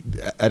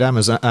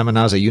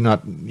Amanaza,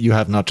 you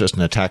have not just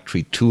an attack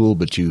tree tool,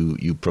 but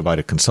you provide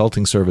a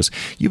consulting service.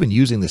 You've been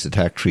using this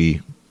attack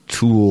tree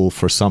tool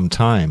for some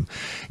time.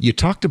 You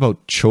talked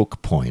about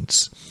choke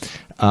points.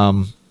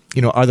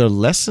 Are there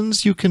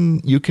lessons you can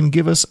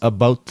give us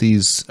about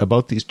these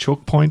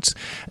choke points?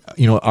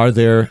 Are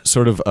there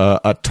sort of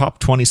a top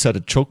 20 set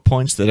of choke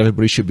points that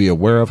everybody should be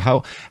aware of?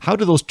 How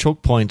do those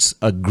choke points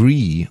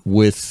agree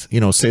with,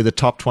 say the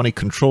top 20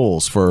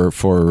 controls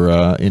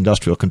for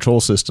industrial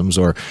control systems,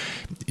 or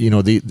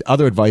the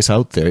other advice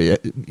out there?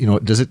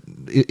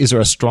 Is there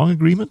a strong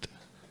agreement?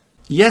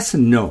 Yes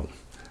and no.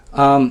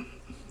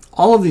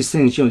 All of these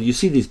things, you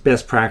see these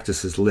best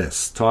practices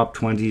lists, top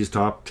 20s,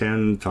 top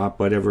 10, top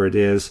whatever it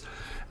is,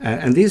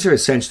 and these are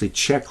essentially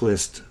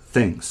checklist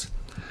things.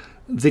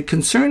 The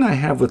concern I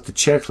have with the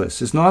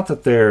checklist is not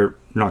that they're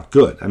not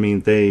good. I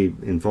mean, they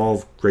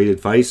involve great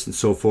advice and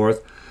so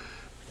forth,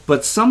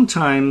 but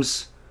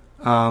sometimes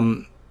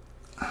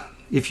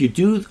if you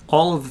do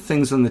all of the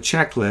things on the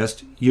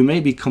checklist, you may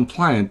be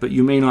compliant, but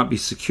you may not be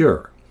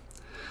secure.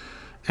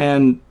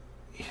 And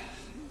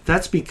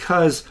that's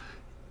because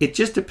it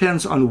just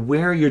depends on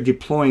where you're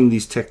deploying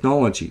these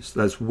technologies.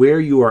 That's where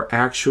you are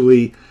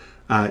actually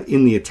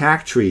in the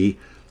attack tree,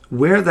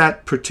 where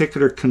that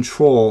particular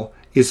control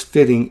is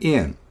fitting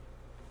in.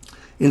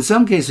 In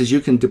some cases, you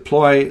can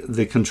deploy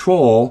the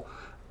control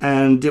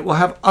and it will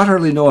have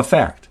utterly no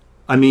effect.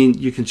 I mean,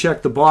 you can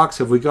check the box.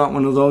 Have we got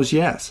one of those?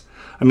 Yes.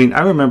 I mean,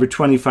 I remember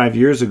 25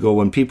 years ago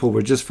when people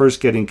were just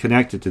first getting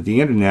connected to the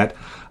internet,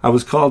 I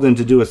was called in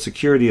to do a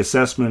security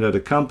assessment at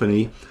a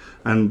company.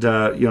 And,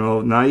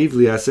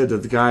 naively, I said to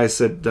the guy,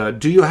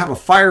 do you have a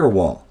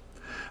firewall?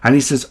 And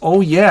he says,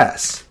 oh,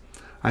 yes.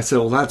 I said,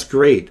 well, that's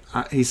great.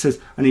 He says,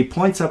 and he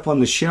points up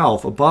on the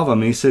shelf above him,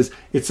 and he says,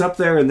 it's up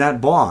there in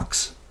that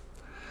box.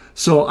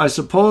 So I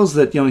suppose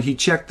that, he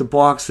checked the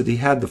box that he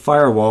had the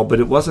firewall, but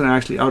it wasn't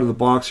actually out of the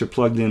box or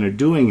plugged in or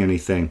doing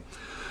anything.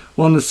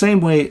 Well, in the same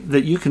way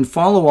that you can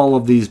follow all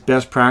of these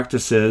best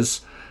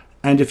practices,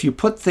 and if you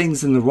put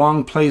things in the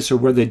wrong place or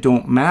where they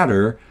don't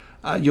matter,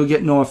 you'll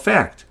get no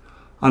effect.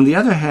 On the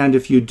other hand,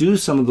 if you do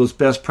some of those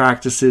best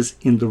practices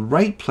in the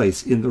right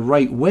place, in the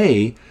right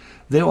way,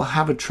 they will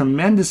have a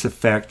tremendous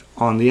effect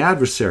on the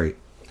adversary.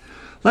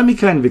 Let me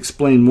kind of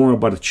explain more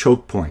about a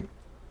choke point.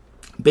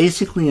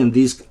 Basically, in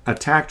these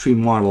attack tree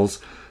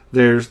models,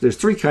 there's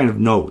three kind of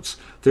nodes.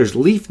 There's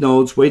leaf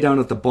nodes way down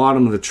at the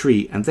bottom of the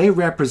tree, and they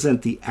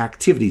represent the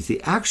activities,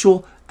 the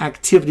actual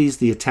activities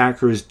the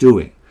attacker is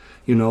doing.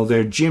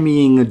 They're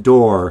jimmying a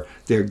door,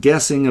 they're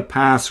guessing a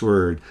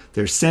password,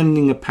 they're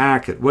sending a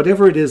packet,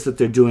 whatever it is that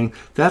they're doing,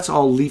 that's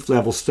all leaf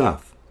level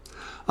stuff.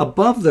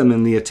 Above them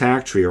in the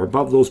attack tree, or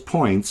above those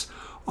points,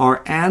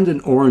 are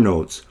and OR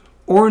nodes.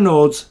 OR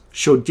nodes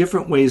show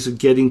different ways of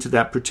getting to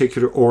that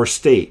particular OR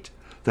state.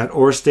 That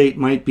OR state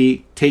might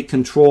be take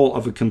control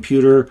of a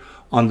computer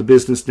on the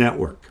business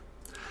network.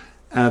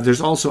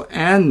 There's also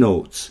AND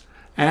nodes.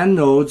 AND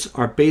nodes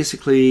are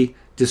basically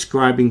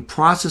describing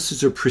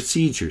processes or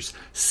procedures,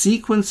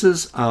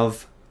 sequences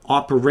of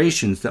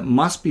operations that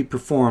must be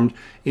performed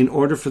in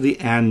order for the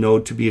AND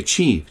node to be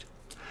achieved.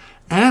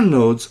 AND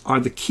nodes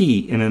are the key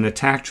in an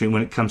attack tree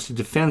when it comes to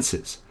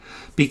defenses,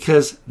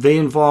 because they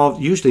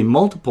involve usually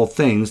multiple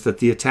things that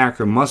the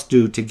attacker must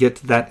do to get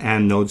to that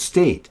AND node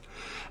state.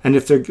 And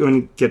if they're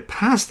going to get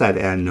past that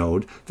AND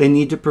node, they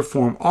need to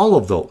perform all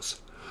of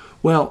those.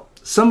 Well,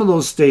 some of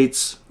those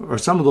states or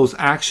some of those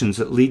actions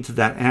that lead to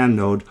that AND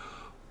node,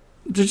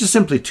 they're just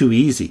simply too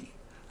easy.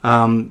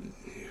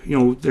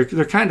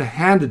 They're kind of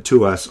handed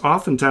to us.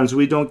 Oftentimes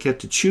we don't get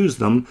to choose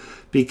them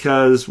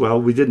because,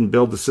 we didn't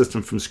build the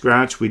system from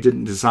scratch. We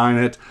didn't design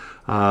it.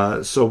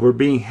 So we're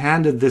being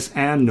handed this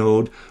AND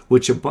node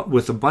with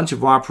a bunch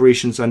of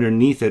operations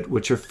underneath it,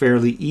 which are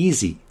fairly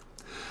easy.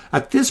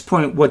 At this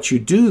point, what you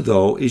do,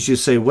 though, is you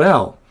say,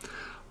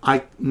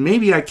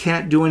 maybe I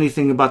can't do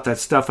anything about that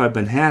stuff I've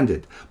been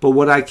handed. But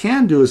what I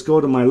can do is go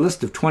to my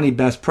list of 20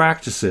 best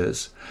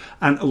practices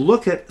and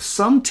look at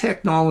some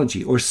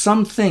technology or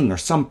something or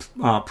some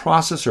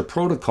process or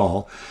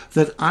protocol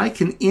that I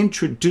can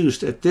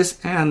introduce at this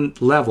AND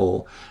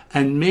level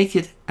and make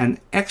it an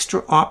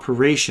extra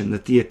operation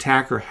that the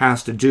attacker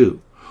has to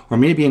do. Or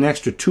maybe an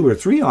extra 2 or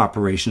 3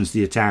 operations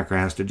the attacker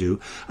has to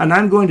do. And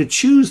I'm going to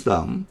choose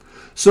them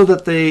so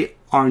that they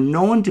are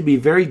known to be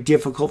very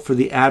difficult for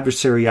the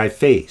adversary I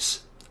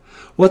face.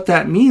 What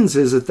that means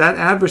is that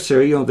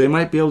adversary, they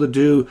might be able to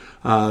do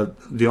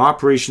the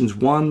operations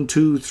 1,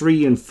 2,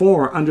 3, and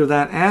 4 under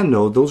that AND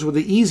node. Those were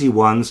the easy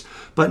ones.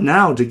 But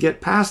now to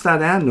get past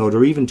that AND node,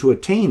 or even to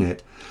attain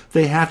it,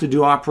 they have to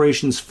do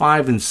operations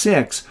 5 and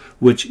 6,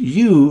 which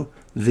you,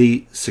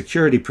 the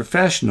security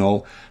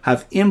professional,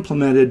 have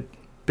implemented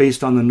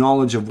based on the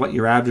knowledge of what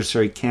your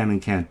adversary can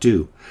and can't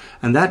do.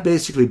 And that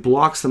basically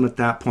blocks them at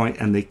that point,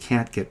 and they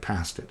can't get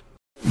past it.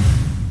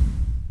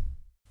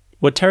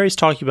 What Terry's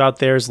talking about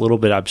there is a little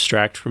bit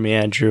abstract for me,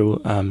 Andrew.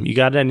 You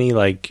got any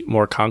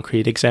more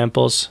concrete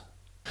examples?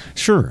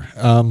 Sure.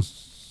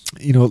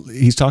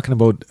 He's talking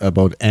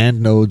about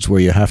AND nodes where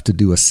you have to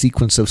do a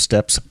sequence of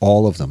steps,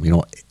 all of them,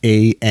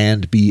 A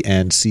and B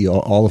and C,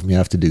 all of them you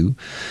have to do,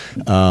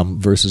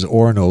 versus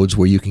OR nodes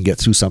where you can get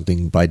through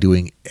something by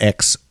doing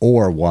X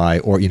or Y,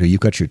 or, you've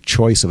got your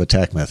choice of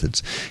attack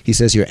methods. He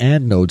says your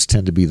AND nodes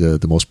tend to be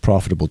the most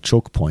profitable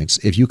choke points.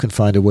 If you can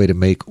find a way to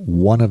make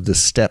one of the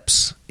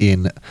steps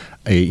in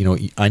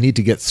I need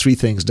to get 3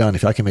 things done.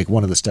 If I can make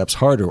one of the steps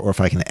harder, or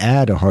if I can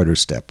add a harder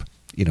step,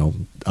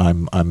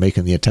 I'm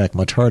making the attack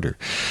much harder.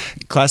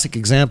 Classic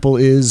example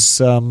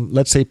is,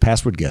 let's say,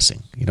 password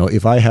guessing.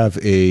 If I have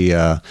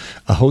a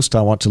host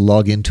I want to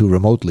log into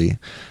remotely,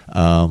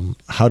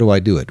 how do I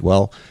do it?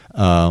 Well,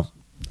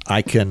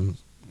 I can,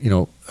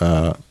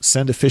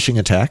 send a phishing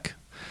attack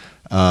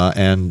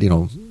and,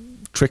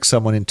 trick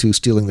someone into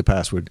stealing the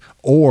password,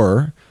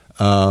 or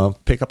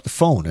pick up the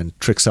phone and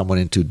trick someone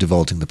into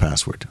divulging the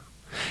password.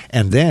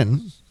 And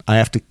then I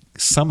have to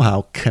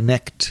somehow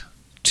connect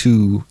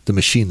to the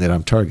machine that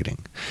I'm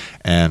targeting.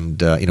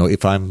 And,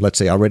 if I'm, let's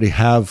say, I already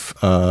have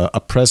a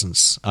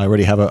presence, I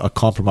already have a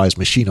compromised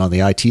machine on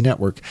the IT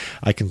network,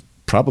 I can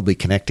probably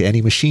connect to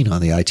any machine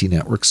on the IT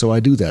network, so I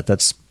do that.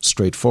 That's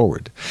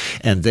straightforward.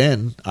 And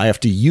then I have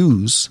to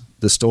use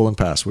the stolen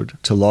password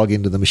to log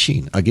into the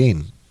machine.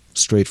 Again,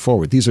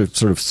 straightforward. These are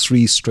sort of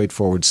 3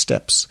 straightforward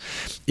steps.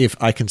 If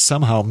I can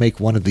somehow make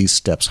one of these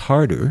steps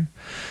harder,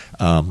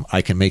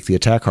 I can make the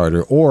attack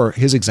harder. Or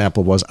his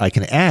example was I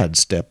can add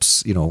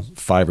steps,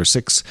 5 or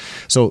 6.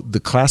 So the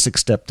classic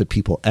step that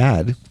people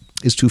add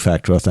is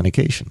two-factor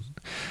authentication.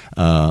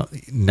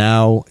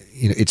 Now,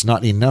 it's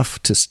not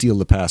enough to steal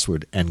the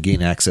password and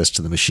gain access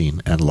to the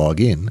machine and log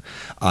in.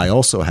 I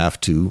also have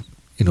to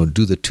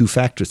do the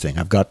two-factor thing.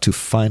 I've got to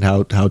find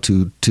out how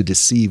to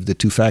deceive the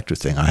two-factor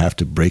thing. I have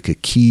to break a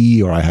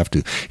key, or I have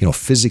to,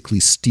 physically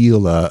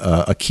steal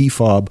a key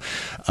fob,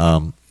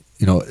 all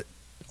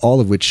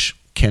of which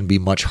can be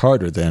much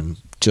harder than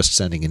just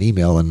sending an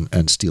email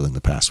and stealing the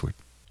password.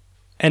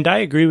 And I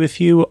agree with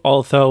you,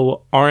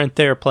 although aren't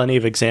there plenty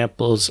of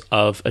examples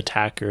of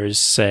attackers,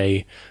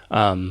 say,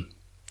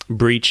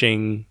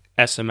 breaching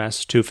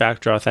SMS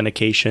two-factor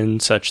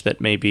authentication such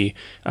that maybe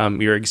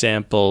your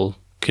example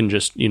can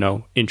just,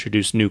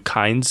 introduce new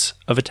kinds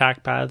of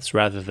attack paths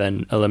rather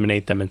than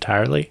eliminate them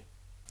entirely?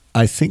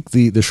 I think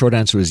the short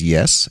answer is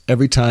yes.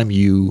 Every time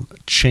you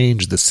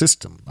change the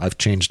system, I've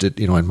changed it,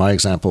 in my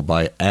example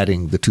by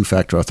adding the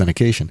two-factor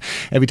authentication.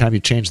 Every time you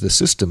change the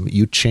system,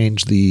 you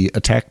change the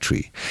attack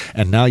tree.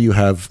 And now you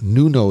have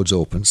new nodes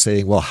open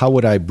saying, well, how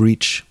would I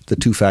breach the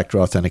two-factor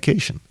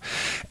authentication?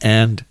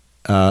 And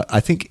I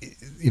think,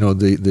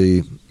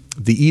 the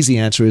easy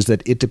answer is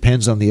that it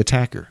depends on the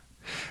attacker.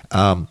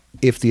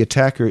 If the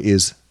attacker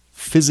is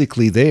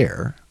physically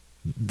there,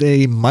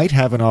 they might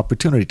have an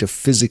opportunity to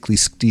physically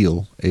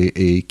steal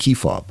a key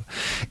fob.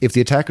 If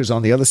the attacker's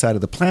on the other side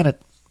of the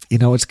planet,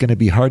 it's going to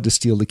be hard to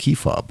steal the key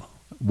fob.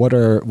 What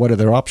are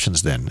their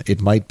options then?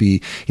 It might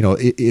be,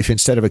 if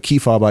instead of a key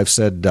fob I've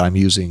said I'm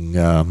using,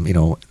 the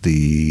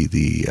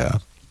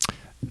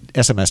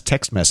SMS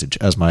text message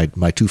as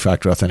my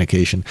two-factor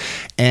authentication,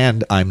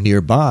 and I'm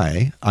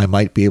nearby, I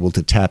might be able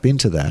to tap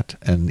into that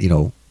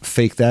and,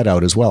 fake that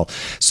out as well.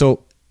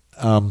 So,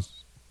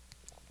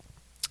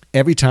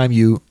 every time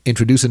you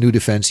introduce a new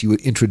defense, you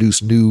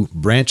introduce new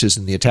branches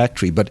in the attack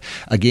tree. But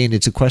again,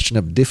 it's a question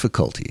of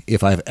difficulty.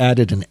 If I've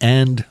added an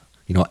and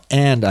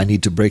I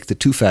need to break the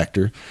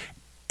two-factor,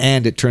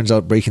 and it turns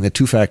out breaking the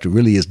two-factor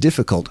really is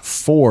difficult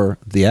for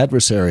the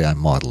adversary I'm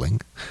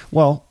modeling,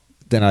 well,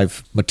 then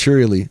I've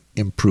materially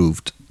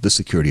improved the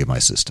security of my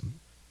system.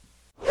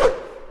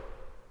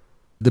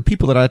 The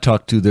people that I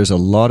talk to, there's a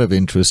lot of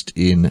interest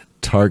in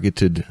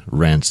targeted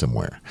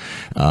ransomware.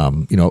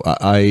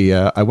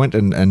 I went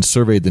and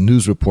surveyed the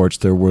news reports.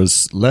 There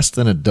was less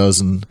than a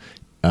dozen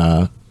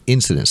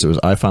incidents.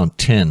 I found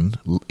 10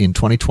 in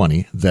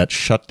 2020 that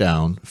shut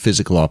down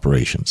physical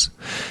operations.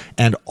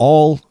 And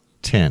all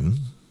 10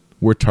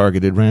 were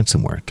targeted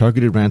ransomware.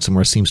 Targeted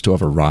ransomware seems to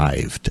have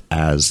arrived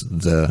as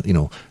the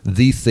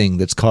thing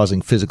that's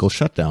causing physical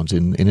shutdowns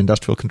in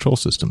industrial control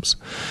systems.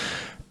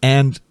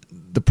 And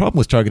the problem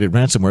with targeted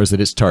ransomware is that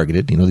it's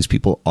targeted. These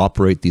people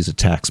operate these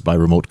attacks by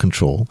remote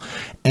control.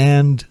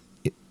 And,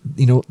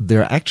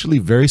 they're actually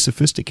very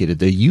sophisticated.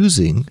 They're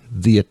using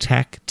the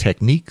attack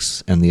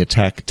techniques and the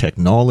attack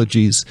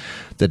technologies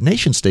that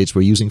nation states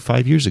were using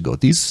 5 years ago.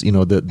 These,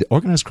 the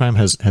organized crime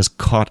has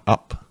caught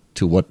up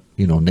to what,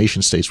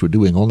 nation states were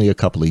doing only a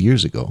couple of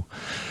years ago.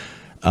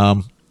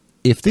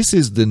 if this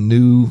is the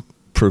new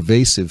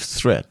pervasive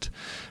threat,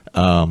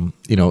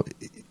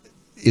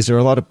 is there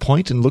a lot of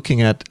point in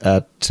looking at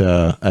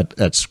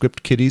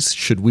script kiddies?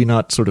 Should we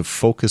not sort of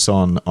focus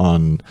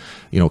on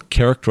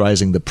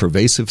characterizing the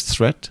pervasive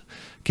threat?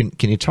 Can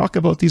you talk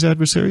about these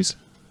adversaries?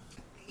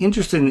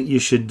 Interesting that you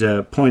should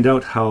point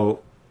out how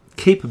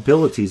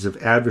capabilities of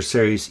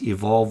adversaries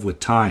evolve with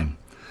time.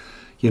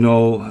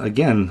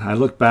 Again, I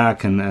look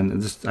back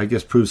and this, I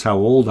guess, proves how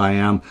old I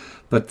am,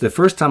 but the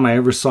first time I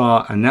ever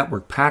saw a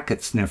network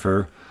packet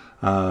sniffer,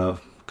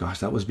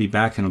 that was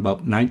back in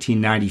about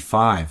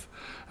 1995.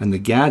 And the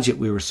gadget,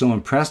 we were so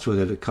impressed with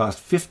it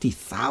cost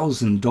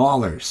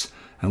 $50,000.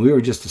 And we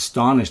were just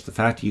astonished the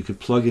fact that you could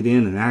plug it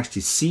in and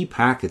actually see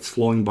packets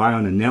flowing by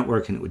on a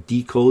network, and it would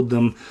decode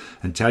them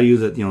and tell you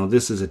that,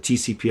 this is a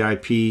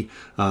TCP/IP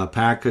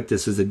packet,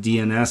 this is a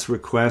DNS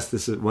request,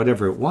 this is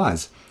whatever it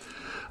was.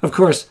 Of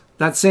course,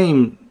 that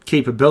same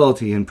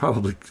capability, and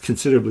probably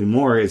considerably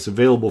more, is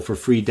available for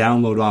free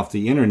download off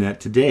the internet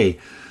today.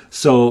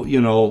 So,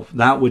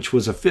 that which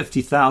was a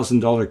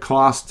 $50,000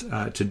 cost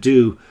to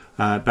do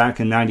back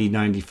in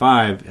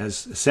 1995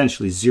 has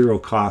essentially zero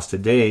cost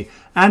today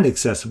and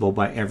accessible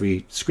by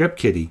every script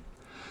kiddie.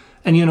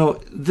 And,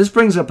 this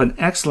brings up an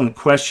excellent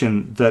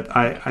question that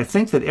I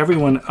think that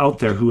everyone out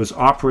there who is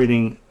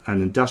operating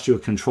an industrial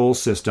control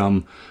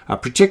system,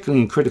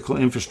 particularly in critical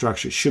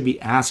infrastructure, should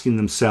be asking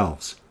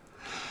themselves.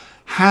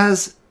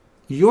 Has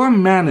your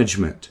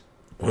management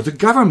or the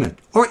government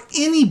or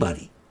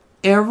anybody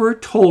ever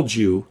told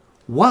you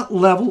what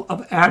level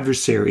of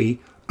adversary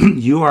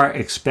you are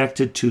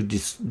expected to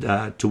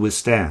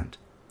withstand?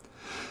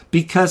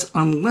 Because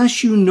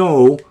unless you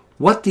know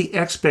what the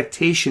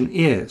expectation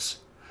is,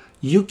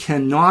 you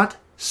cannot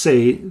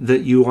say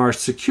that you are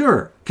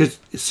secure. Because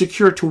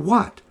secure to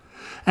what?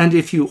 And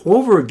if you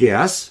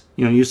overguess,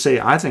 you say,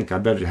 I think I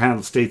better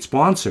handle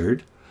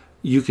state-sponsored,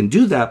 you can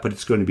do that, but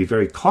it's going to be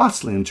very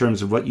costly in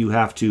terms of what you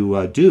have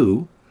to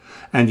do,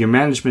 and your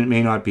management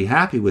may not be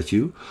happy with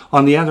you.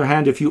 On the other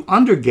hand, if you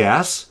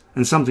underguess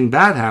and something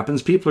bad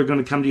happens, people are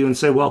going to come to you and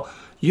say, well,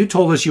 you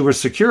told us you were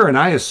secure, and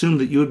I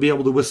assumed that you would be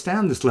able to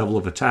withstand this level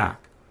of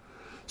attack.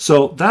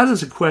 So that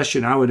is a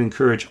question I would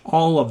encourage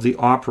all of the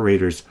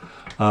operators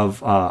of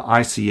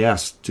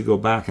ICS to go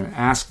back and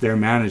ask their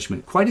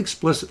management quite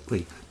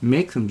explicitly.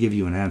 Make them give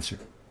you an answer.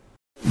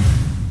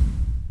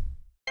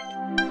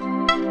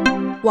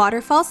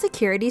 Waterfall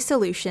Security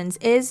Solutions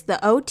is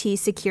the OT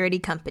security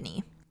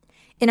company.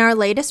 In our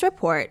latest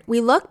report, we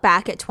look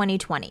back at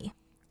 2020.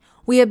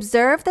 We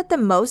observed that the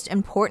most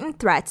important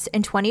threats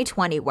in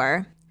 2020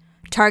 were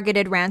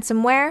targeted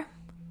ransomware,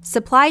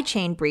 supply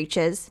chain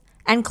breaches,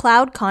 and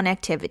cloud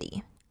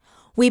connectivity.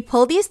 We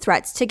pull these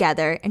threats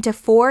together into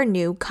 4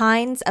 new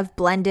kinds of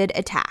blended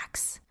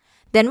attacks.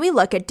 Then we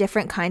look at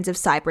different kinds of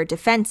cyber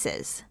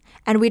defenses,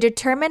 and we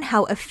determine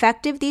how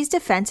effective these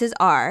defenses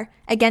are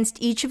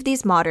against each of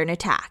these modern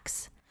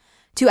attacks.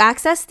 To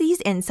access these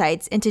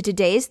insights into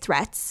today's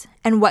threats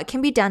and what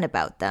can be done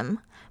about them,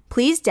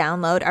 please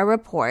download our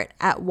report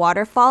at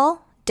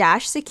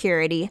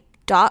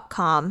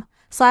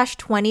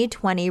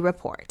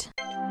waterfall-security.com/2020report.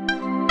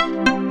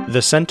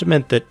 The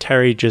sentiment that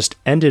Terry just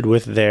ended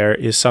with there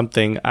is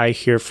something I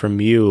hear from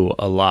you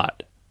a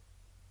lot.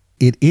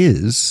 It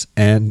is,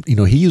 and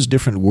he used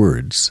different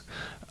words,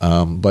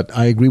 but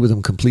I agree with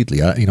him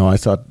completely. I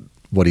thought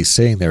what he's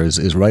saying there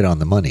is right on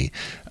the money.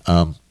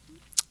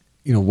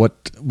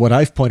 What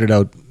I've pointed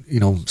out,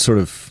 sort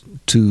of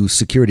to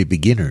security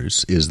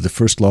beginners is the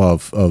first law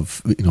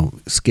of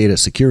SCADA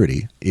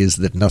security is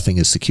that nothing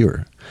is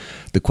secure.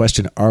 The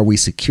question, are we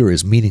secure,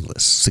 is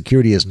meaningless.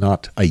 Security is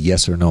not a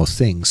yes or no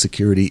thing.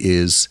 Security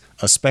is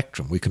a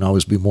spectrum. We can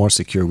always be more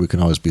secure. We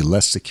can always be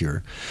less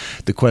secure.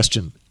 The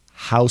question,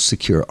 how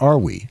secure are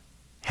we,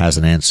 has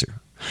an answer.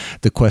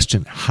 The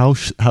question, how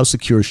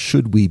secure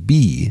should we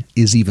be,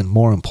 is even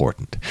more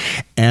important.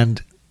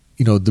 And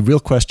the real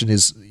question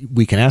is,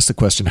 we can ask the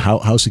question,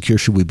 how secure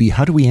should we be?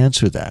 How do we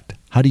answer that?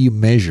 How do you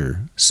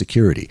measure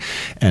security?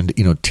 And,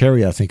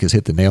 Terry, I think, has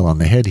hit the nail on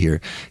the head here.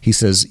 He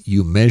says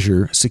you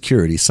measure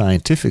security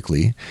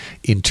scientifically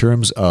in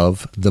terms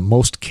of the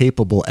most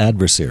capable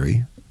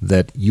adversary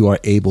that you are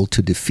able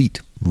to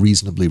defeat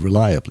reasonably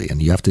reliably.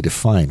 And you have to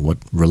define what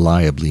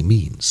reliably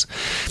means.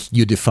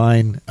 You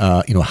define,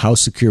 how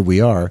secure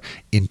we are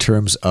in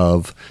terms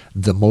of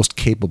the most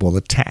capable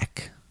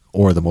attack,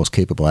 or the most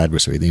capable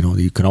adversary.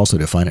 You can also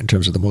define it in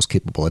terms of the most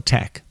capable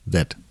attack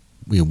that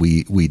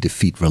we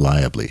defeat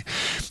reliably.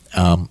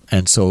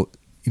 And so,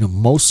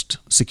 most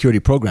security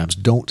programs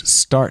don't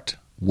start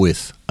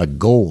with a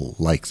goal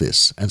like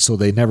this, and so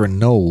they never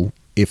know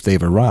if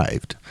they've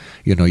arrived.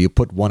 You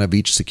put one of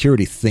each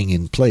security thing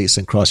in place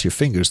and cross your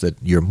fingers that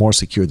you're more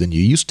secure than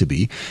you used to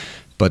be.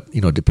 But,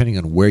 depending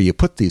on where you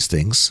put these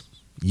things,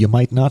 you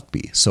might not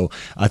be. So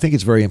I think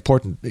it's very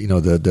important,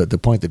 the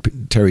point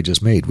that Terry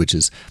just made, which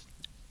is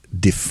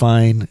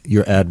define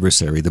your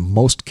adversary, the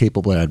most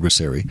capable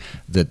adversary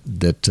that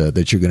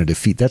you're going to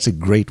defeat. That's a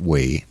great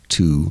way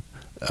to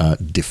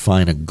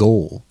define a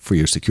goal for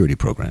your security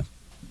program.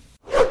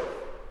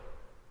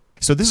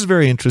 So this is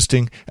very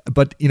interesting.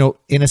 But,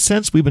 in a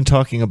sense, we've been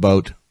talking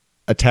about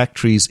attack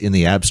trees in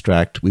the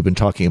abstract. We've been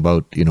talking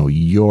about,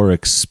 your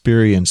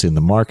experience in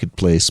the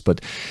marketplace.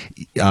 But,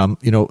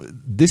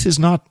 this is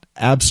not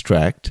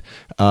abstract.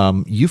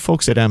 You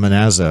folks at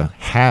Amanasa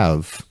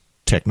have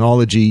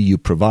technology. You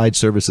provide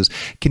services.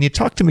 Can you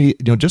talk to me,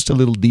 just a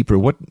little deeper?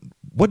 What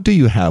do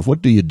you have?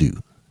 What do you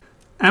do?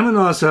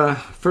 Amanasa,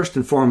 first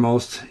and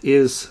foremost,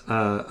 is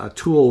a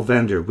tool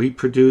vendor. We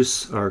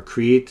produce or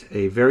create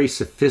a very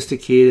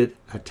sophisticated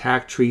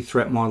attack tree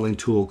threat modeling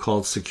tool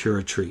called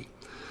SecureTree.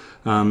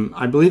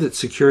 I believe that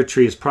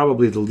SecureTree is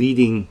probably the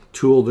leading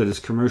tool that is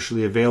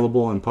commercially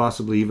available, and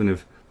possibly even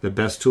if the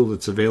best tool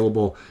that's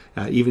available,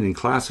 even in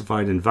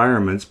classified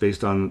environments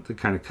based on the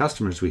kind of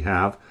customers we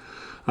have,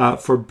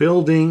 for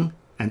building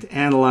and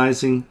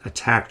analyzing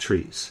attack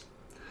trees.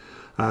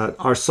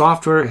 Our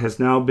software has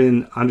now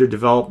been under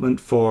development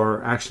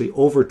for actually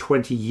over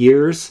 20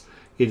 years.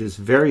 It is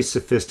very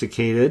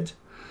sophisticated.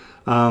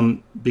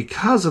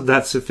 Because of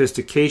that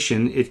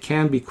sophistication, it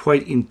can be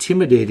quite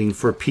intimidating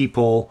for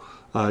people,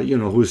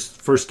 who's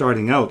first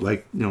starting out.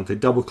 Like, they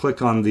double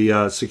click on the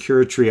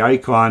SecureTree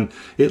icon,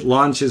 it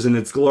launches in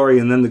its glory,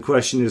 and then the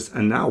question is,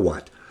 and now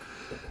what?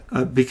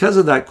 Because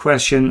of that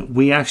question,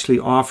 we actually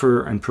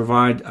offer and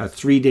provide a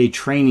 3-day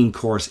training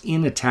course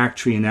in attack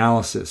tree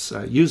analysis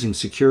using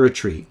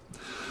SecureTree.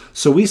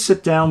 So we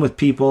sit down with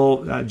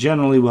people,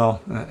 generally,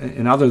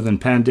 in other than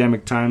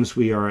pandemic times,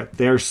 we are at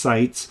their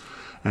sites,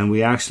 and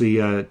we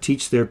actually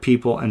teach their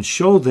people and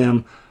show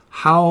them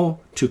how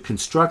to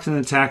construct an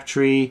attack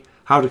tree,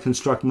 how to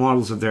construct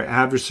models of their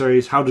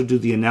adversaries, how to do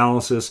the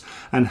analysis,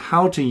 and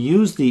how to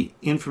use the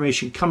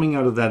information coming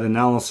out of that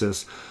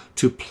analysis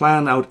to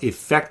plan out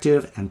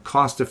effective and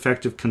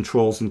cost-effective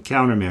controls and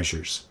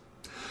countermeasures.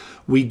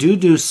 We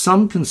do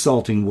some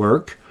consulting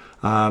work,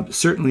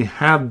 certainly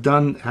have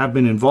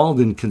been involved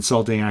in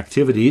consulting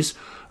activities.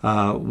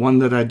 One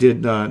that I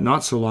did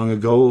not so long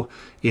ago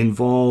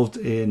involved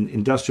an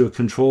industrial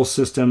control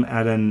system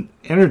at an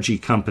energy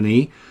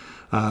company.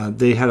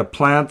 They had a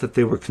plant that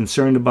they were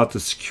concerned about the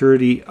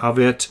security of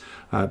it.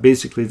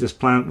 Basically, this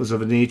plant was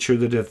of a nature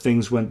that if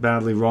things went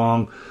badly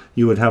wrong,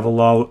 you would have a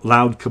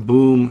loud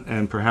kaboom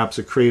and perhaps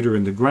a crater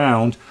in the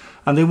ground.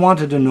 And they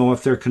wanted to know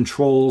if their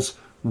controls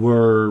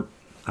were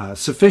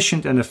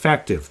sufficient and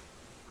effective.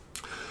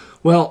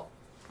 Well,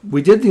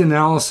 we did the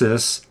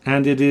analysis,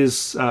 and it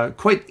is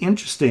quite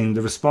interesting,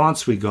 the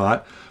response we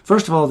got.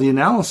 First of all, the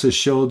analysis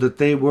showed that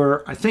they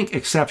were, I think,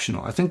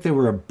 exceptional. I think they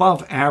were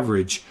above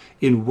average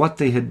in what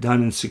they had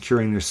done in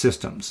securing their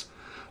systems.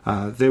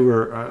 They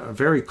were a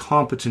very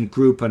competent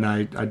group, and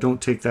I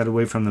don't take that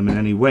away from them in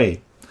any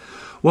way.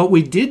 What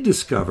we did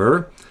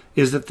discover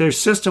is that their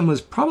system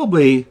was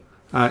probably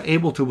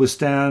able to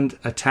withstand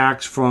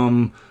attacks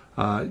from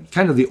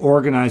kind of the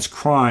organized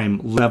crime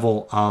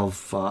level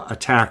of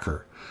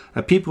attacker.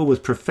 People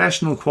with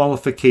professional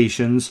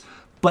qualifications,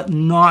 but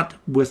not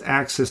with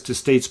access to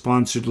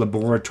state-sponsored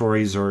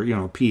laboratories or,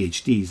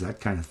 PhDs, that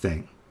kind of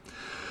thing.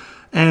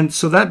 And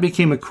so that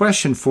became a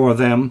question for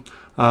them.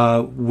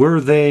 Were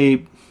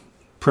they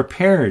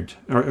prepared,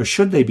 or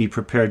should they be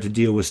prepared to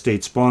deal with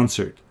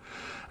state-sponsored?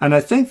 And I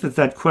think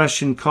that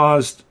question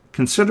caused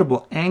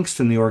considerable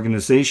angst in the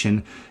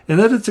organization, in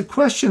that it's a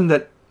question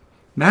that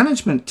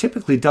management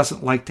typically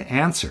doesn't like to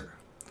answer.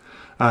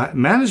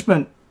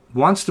 Management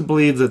wants to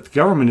believe that the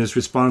government is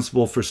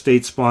responsible for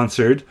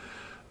state-sponsored,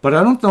 but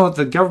I don't know if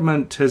the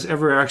government has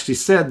ever actually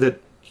said that,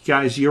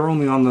 guys, you're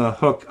only on the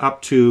hook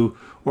up to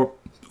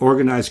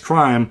organized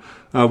crime.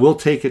 We'll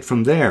take it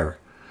from there.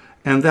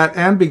 And that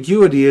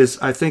ambiguity is,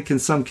 I think, in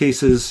some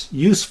cases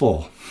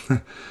useful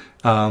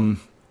for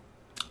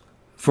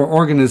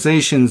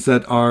organizations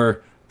that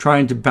are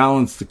trying to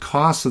balance the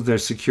costs of their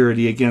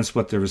security against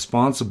what they're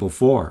responsible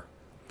for.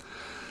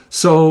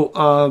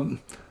 So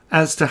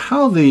as to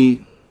how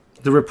the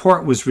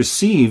report was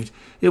received,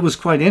 it was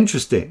quite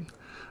interesting.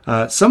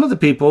 Some of the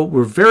people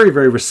were very,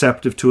 very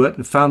receptive to it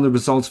and found the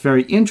results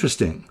very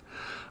interesting.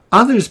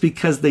 Others,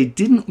 because they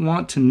didn't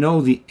want to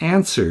know the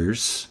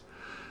answers,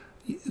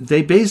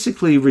 they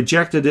basically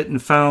rejected it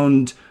and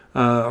found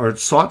or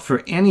sought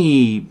for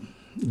any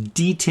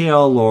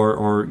detail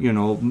or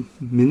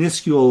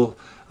minuscule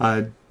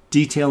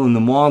detail in the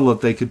model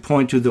that they could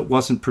point to that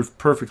wasn't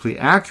perfectly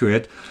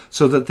accurate,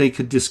 so that they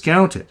could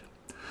discount it.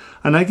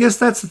 And I guess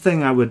that's the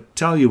thing I would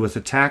tell you with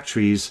attack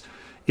trees,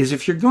 is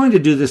if you're going to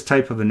do this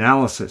type of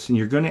analysis and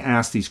you're going to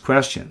ask these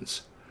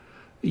questions,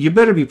 you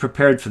better be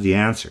prepared for the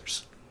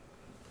answers.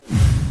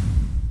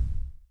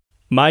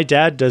 My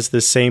dad does the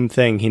same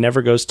thing. He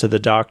never goes to the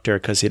doctor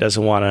because he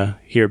doesn't want to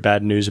hear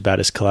bad news about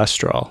his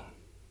cholesterol.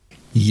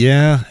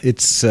 Yeah,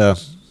 it's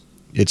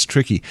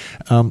tricky.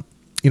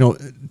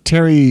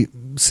 Terry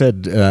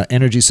said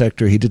energy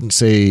sector. He didn't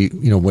say,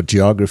 what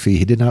geography.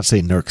 He did not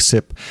say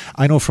NERC-CIP.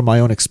 I know from my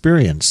own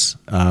experience,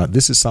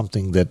 this is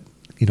something that,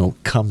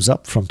 comes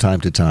up from time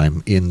to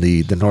time in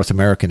the North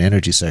American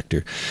energy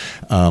sector.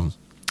 A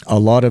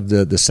lot of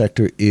the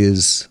sector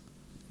is,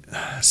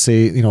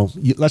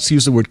 let's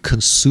use the word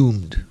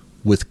consumed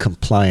with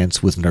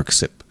compliance with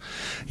NERC-CIP.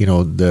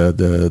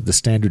 The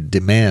standard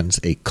demands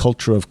a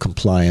culture of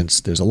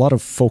compliance. There's a lot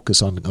of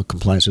focus on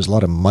compliance. There's a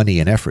lot of money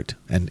and effort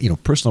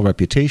and personal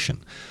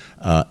reputation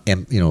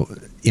and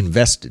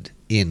invested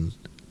in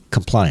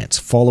compliance,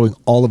 following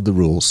all of the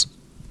rules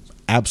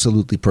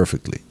absolutely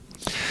perfectly.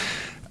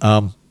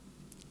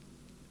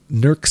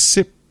 NERC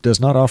SIP does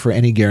not offer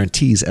any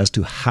guarantees as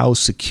to how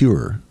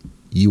secure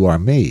you are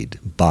made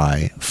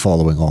by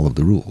following all of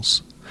the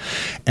rules.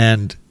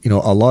 And,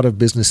 a lot of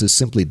businesses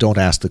simply don't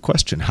ask the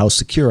question, how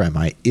secure am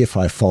I if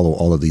I follow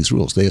all of these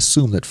rules? They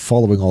assume that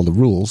following all the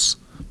rules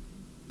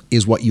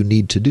is what you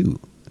need to do.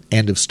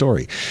 End of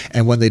story.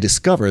 And when they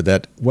discover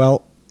that,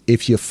 well,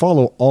 if you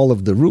follow all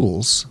of the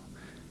rules,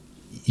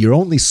 you're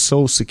only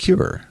so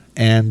secure.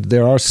 And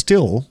there are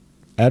still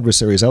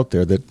adversaries out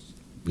there that,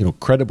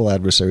 credible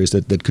adversaries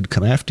that could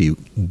come after you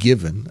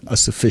given a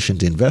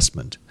sufficient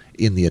investment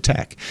in the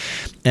attack.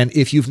 And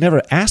if you've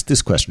never asked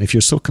this question, if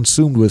you're so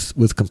consumed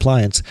with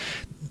compliance,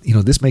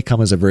 this may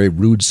come as a very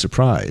rude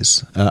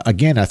surprise.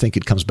 Again, I think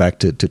it comes back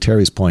to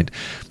Terry's point.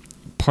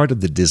 Part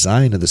of the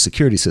design of the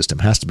security system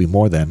has to be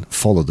more than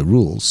follow the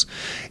rules.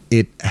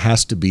 It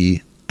has to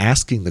be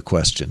asking the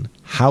question,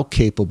 how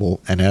capable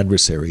an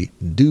adversary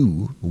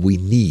do we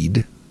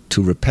need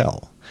to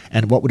repel?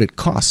 And what would it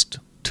cost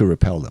to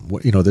repel them?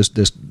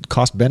 There's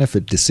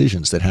cost-benefit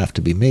decisions that have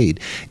to be made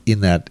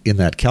in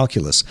that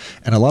calculus.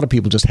 And a lot of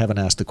people just haven't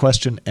asked the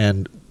question,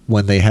 and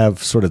when they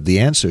have sort of the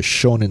answer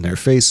shown in their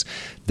face,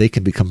 they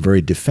can become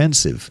very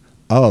defensive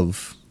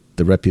of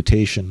the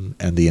reputation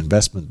and the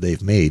investment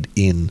they've made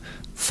in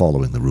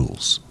following the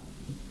rules.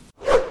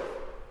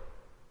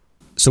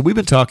 So we've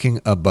been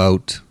talking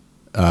about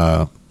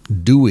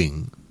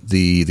doing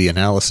the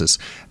analysis.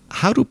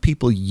 How do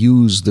people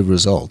use the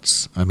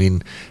results? I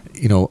mean,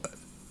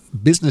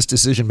 business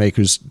decision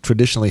makers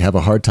traditionally have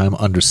a hard time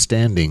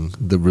understanding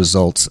the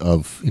results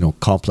of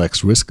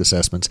complex risk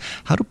assessments.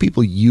 How do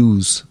people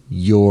use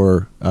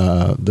your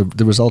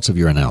the results of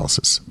your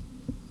analysis?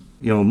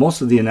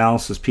 Most of the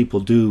analysis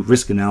people do,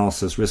 risk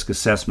analysis, risk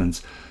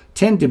assessments,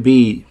 tend to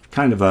be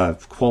kind of a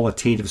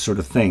qualitative sort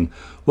of thing.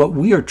 What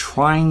we are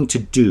trying to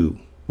do,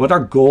 what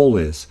our goal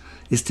is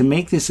to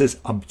make this as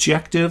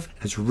objective,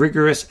 as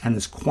rigorous, and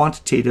as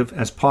quantitative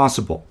as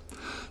possible.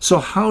 So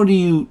how do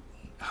you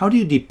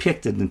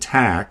depict an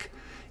attack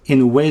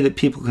in a way that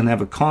people can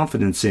have a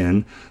confidence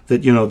in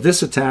that,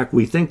 this attack,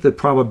 we think the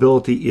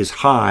probability is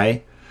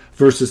high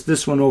versus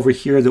this one over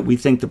here that we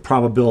think the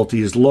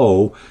probability is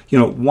low?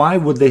 Why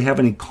would they have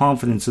any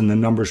confidence in the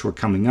numbers we're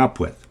coming up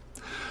with?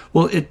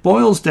 Well, it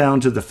boils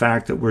down to the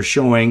fact that we're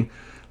showing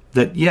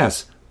that,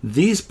 yes,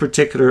 these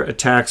particular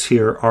attacks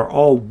here are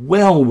all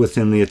well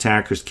within the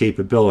attacker's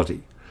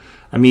capability.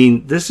 I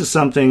mean, this is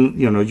something,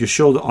 you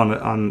showed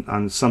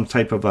on some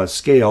type of a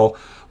scale.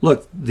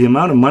 Look, the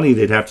amount of money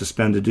they'd have to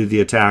spend to do the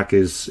attack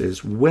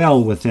is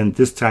well within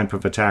this type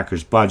of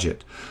attacker's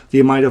budget. The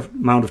amount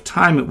of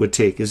time it would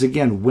take is,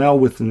 again, well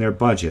within their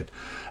budget.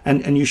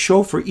 And you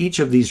show for each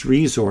of these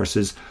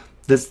resources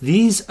that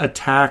these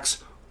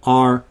attacks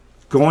are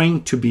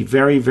going to be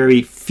very,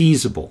 very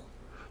feasible,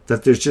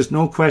 that there's just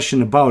no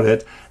question about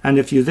it. And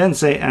if you then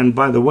say, and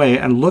by the way,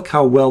 and look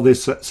how well they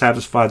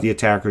satisfy the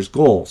attacker's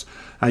goals.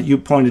 You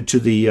pointed to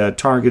the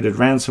targeted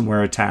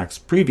ransomware attacks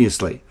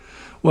previously.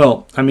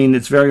 Well, I mean,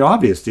 it's very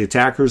obvious. The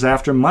attacker is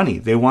after money.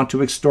 They want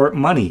to extort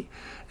money.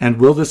 And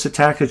will this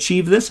attack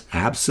achieve this?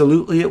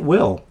 Absolutely it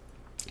will.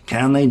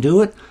 Can they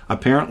do it?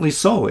 Apparently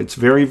so. It's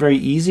very, very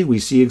easy. We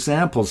see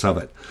examples of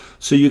it.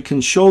 So you can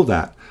show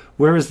that.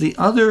 Whereas the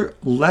other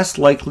less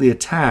likely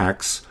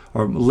attacks,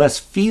 or less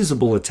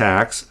feasible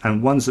attacks,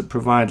 and ones that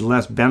provide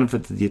less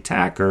benefit to the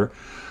attacker,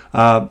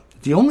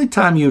 the only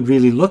time you'd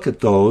really look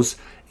at those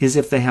is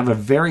if they have a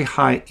very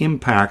high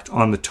impact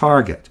on the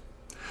target.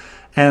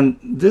 And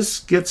this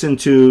gets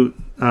into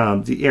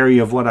the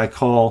area of what I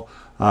call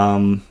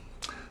the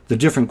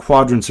different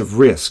quadrants of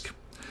risk.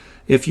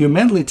 If you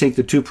mentally take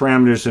the two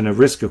parameters in a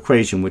risk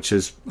equation, which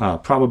is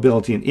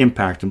probability and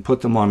impact, and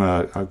put them on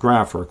a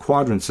graph or a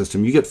quadrant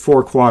system, you get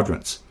 4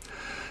 quadrants.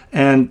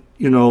 And,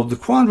 the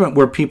quadrant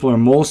where people are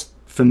most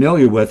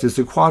familiar with is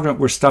the quadrant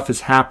where stuff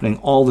is happening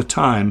all the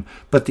time,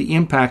 but the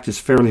impact is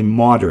fairly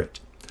moderate.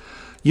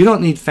 You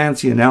don't need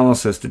fancy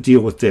analysis to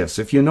deal with this.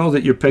 If you know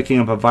that you're picking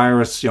up a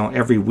virus,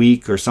 every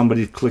week, or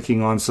somebody's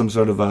clicking on some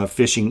sort of a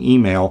phishing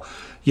email,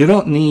 you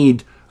don't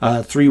need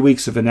 3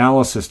 weeks of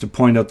analysis to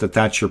point out that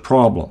that's your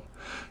problem.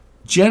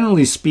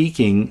 Generally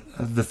speaking,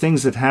 the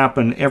things that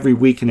happen every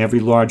week in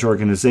every large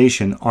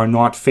organization are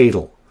not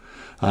fatal.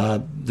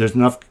 There's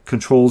enough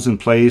controls in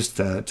place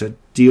to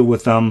deal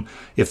with them.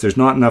 If there's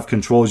not enough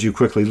controls, you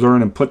quickly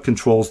learn and put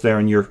controls there,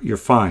 and you're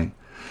fine.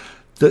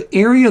 The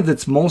area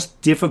that's most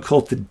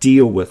difficult to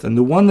deal with, and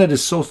the one that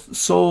is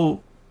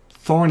so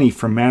thorny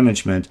for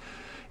management,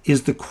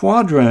 is the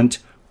quadrant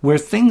where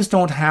things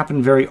don't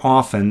happen very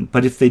often,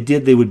 but if they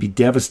did, they would be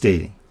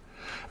devastating.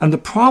 And the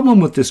problem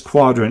with this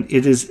quadrant,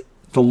 it is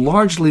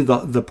largely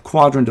the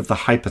quadrant of the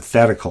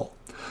hypothetical.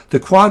 The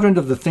quadrant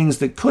of the things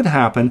that could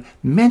happen,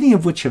 many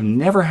of which have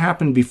never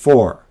happened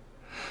before.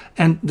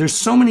 And there's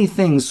so many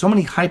things, so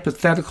many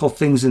hypothetical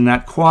things in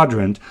that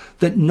quadrant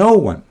that no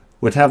one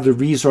would have the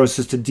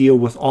resources to deal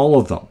with all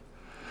of them.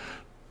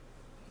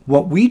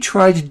 What we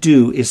try to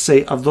do is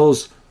say, of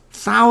those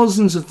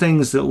thousands of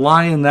things that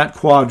lie in that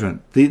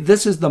quadrant,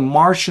 this is the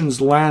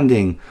Martians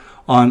landing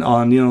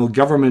on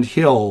Government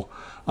Hill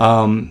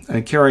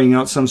and carrying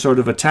out some sort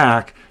of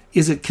attack.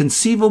 Is it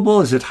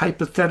conceivable? Is it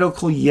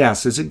hypothetical?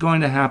 Yes. Is it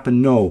going to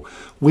happen? No.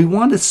 We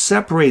want to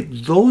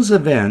separate those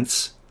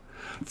events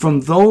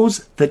from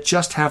those that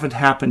just haven't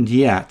happened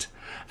yet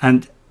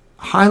and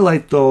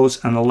highlight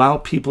those and allow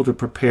people to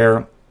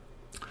prepare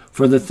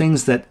for the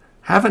things that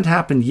haven't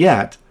happened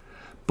yet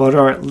but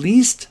are at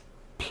least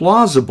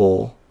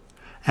plausible,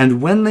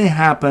 and when they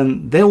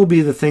happen, they will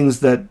be the things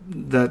that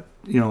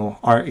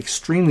are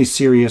extremely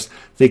serious.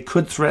 They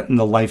could threaten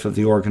the life of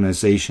the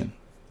organization.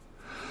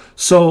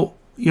 So,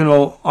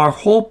 our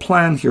whole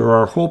plan here,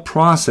 our whole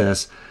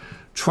process,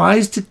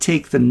 tries to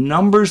take the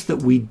numbers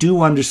that we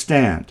do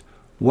understand.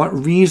 What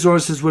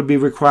resources would be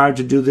required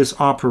to do this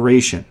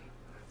operation,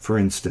 for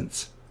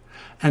instance,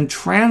 and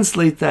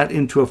translate that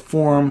into a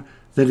form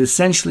that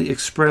essentially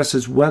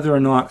expresses whether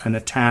or not an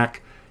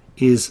attack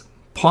is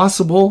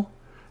possible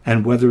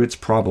and whether it's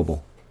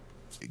probable.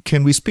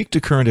 Can we speak to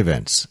current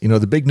events?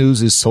 The big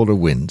news is solar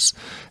winds.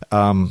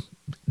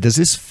 Does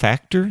this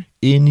factor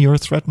in your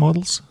threat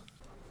models?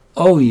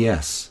 Oh,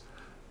 yes.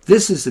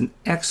 This is an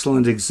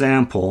excellent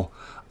example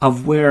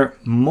of where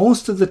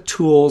most of the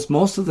tools,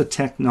 most of the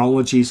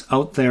technologies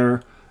out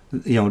there,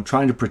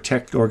 trying to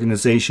protect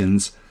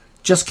organizations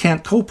just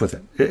can't cope with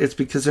it. It's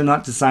because they're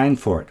not designed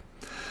for it.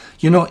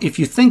 If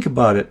you think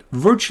about it,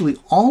 virtually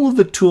all of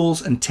the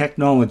tools and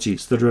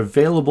technologies that are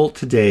available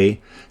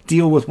today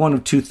deal with one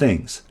of two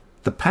things: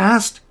 the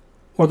past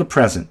or the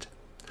present.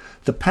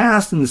 The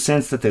past in the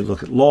sense that they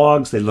look at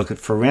logs, they look at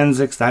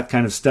forensics, that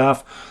kind of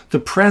stuff. The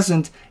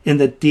present in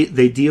that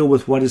they deal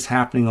with what is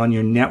happening on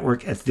your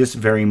network at this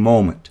very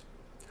moment.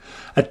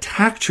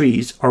 Attack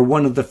trees are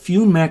one of the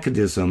few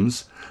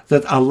mechanisms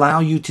that allow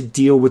you to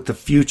deal with the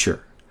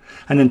future.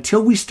 And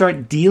until we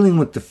start dealing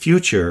with the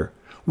future,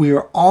 we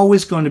are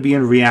always going to be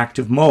in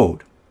reactive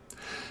mode.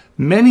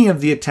 Many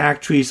of the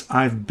attack trees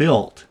I've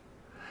built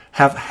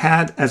have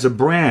had as a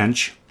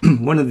branch,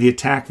 one of the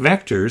attack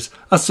vectors,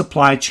 a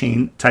supply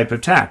chain type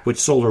attack, which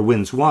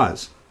SolarWinds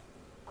was.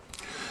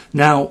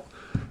 Now,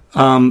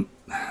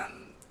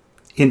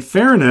 in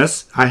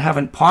fairness, I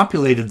haven't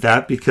populated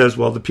that because,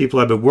 the people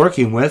I've been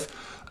working with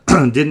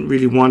didn't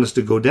really want us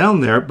to go down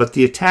there, but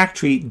the attack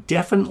tree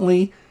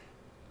definitely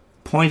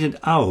pointed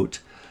out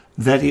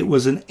that it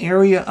was an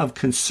area of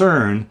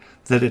concern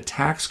that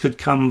attacks could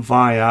come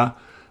via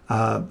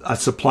a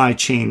supply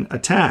chain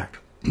attack.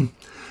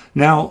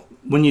 Now,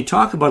 when you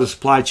talk about a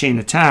supply chain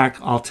attack,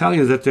 I'll tell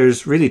you that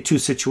there's really two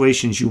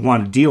situations you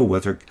want to deal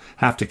with or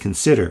have to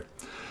consider.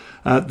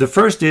 The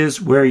first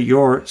is where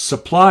your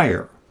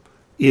supplier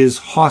is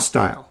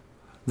hostile,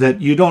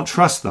 that you don't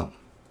trust them.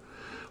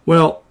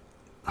 Well,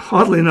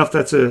 oddly enough,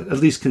 that's at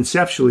least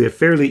conceptually a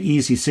fairly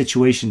easy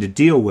situation to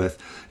deal with.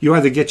 You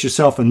either get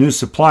yourself a new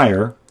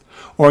supplier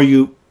or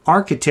you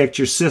architect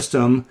your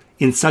system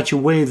in such a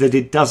way that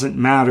it doesn't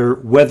matter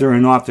whether or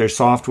not their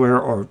software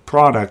or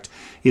product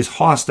is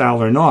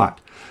hostile or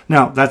not.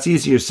 Now, that's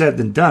easier said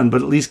than done,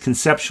 but at least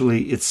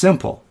conceptually it's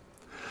simple.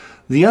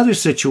 The other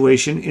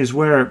situation is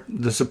where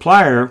the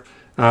supplier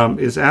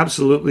is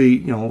absolutely,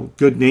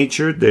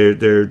 good-natured.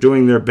 They're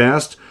doing their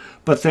best,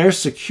 but their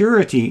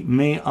security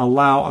may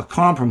allow a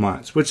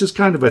compromise, which is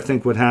kind of, I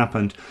think, what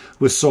happened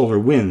with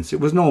SolarWinds. It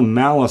was no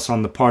malice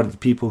on the part of the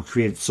people who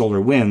created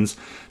SolarWinds,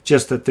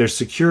 just that their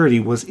security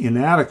was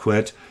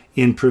inadequate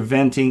in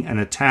preventing an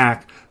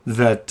attack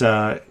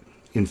that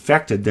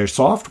infected their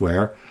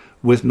software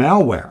with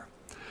malware.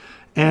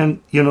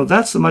 And,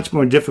 that's a much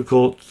more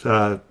difficult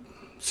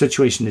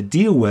situation to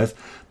deal with,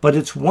 but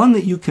it's one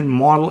that you can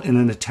model in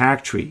an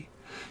attack tree.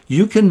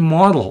 You can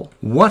model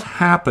what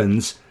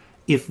happens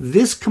if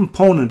this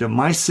component of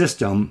my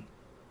system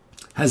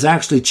has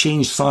actually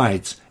changed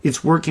sides.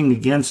 It's working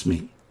against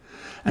me.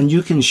 And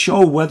you can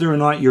show whether or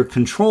not your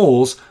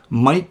controls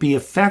might be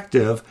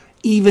effective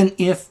even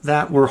if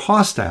that were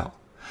hostile.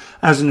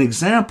 As an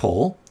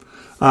example,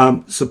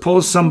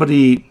 suppose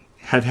somebody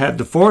had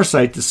the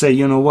foresight to say,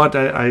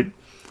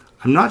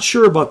 I'm not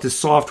sure about this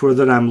software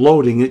that I'm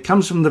loading. It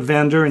comes from the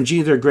vendor, and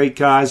gee, they're great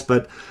guys,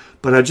 but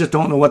I just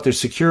don't know what their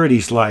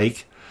security's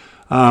like.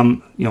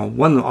 One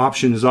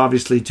option is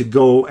obviously to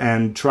go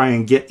and try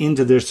and get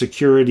into their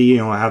security,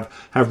 have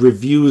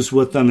reviews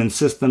with them,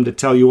 insist them to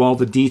tell you all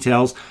the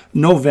details.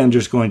 No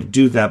vendor's going to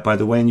do that, by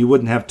the way, and you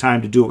wouldn't have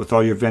time to do it with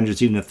all your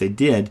vendors, even if they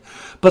did.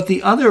 But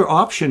the other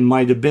option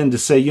might have been to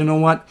say,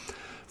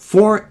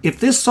 if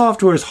this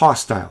software is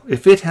hostile,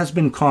 if it has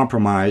been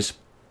compromised,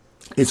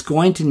 it's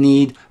going to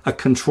need a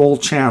control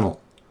channel.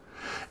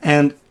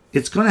 And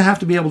it's going to have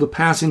to be able to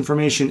pass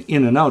information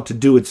in and out to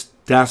do its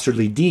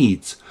dastardly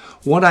deeds.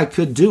 What I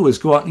could do is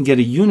go out and get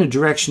a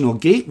unidirectional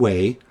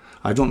gateway.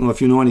 I don't know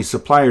if you know any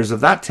suppliers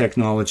of that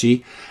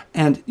technology,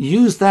 and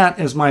use that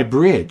as my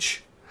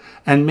bridge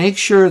and make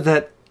sure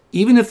that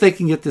even if they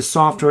can get this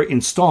software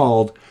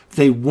installed,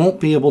 they won't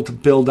be able to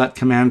build that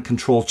command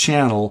control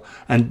channel,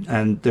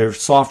 and their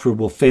software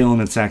will fail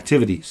in its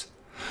activities.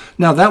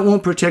 Now, that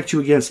won't protect you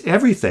against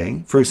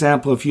everything. For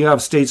example, if you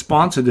have state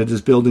sponsor that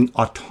is building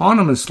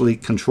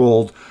autonomously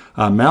controlled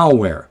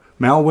malware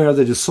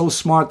that is so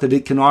smart that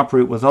it can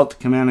operate without the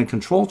command and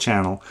control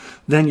channel,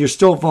 then you're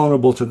still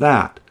vulnerable to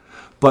that.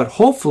 But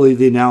hopefully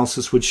the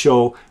analysis would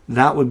show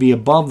that would be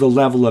above the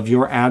level of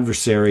your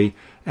adversary,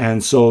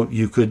 and so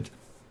you could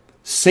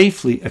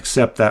safely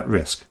accept that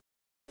risk.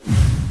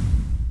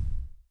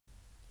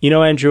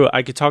 Andrew,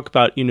 I could talk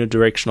about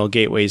unidirectional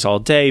gateways all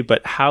day,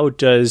 but how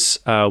does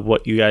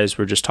what you guys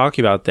were just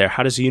talking about there,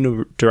 how does a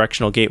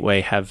unidirectional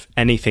gateway have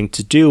anything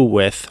to do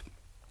with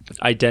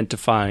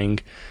identifying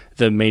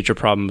the major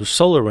problem of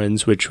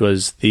SolarWinds, which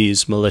was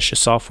these malicious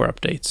software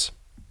updates?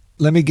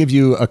 Let me give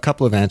you a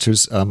couple of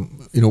answers.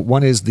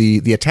 One is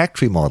the attack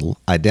tree model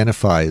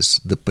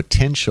identifies the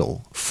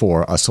potential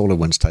for a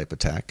SolarWinds type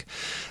attack.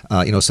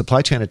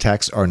 Supply chain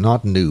attacks are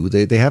not new.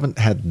 They haven't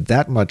had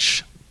that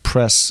much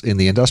press in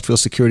the industrial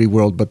security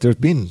world, but there's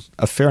been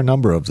a fair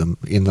number of them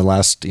in the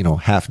last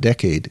half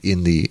decade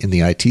in the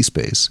IT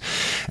space.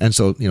 And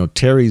so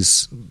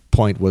Terry's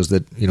point was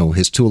that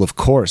his tool of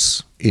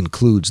course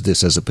includes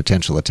this as a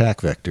potential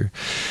attack vector.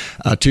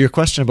 To your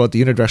question about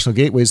the unidirectional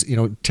gateways,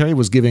 Terry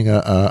was giving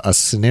a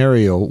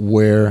scenario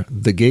where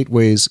the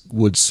gateways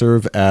would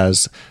serve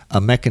as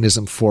a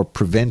mechanism for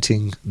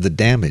preventing the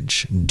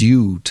damage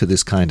due to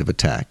this kind of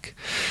attack.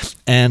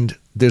 And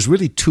there's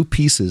really two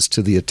pieces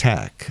to the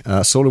attack.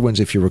 SolarWinds,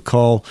 if you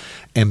recall,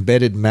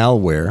 embedded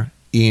malware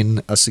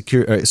in a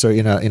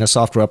in a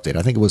software update.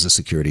 I think it was a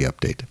security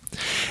update,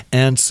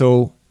 and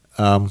so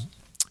it's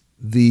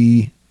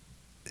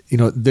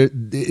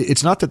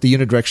not that the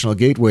unidirectional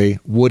gateway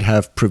would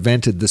have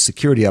prevented the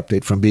security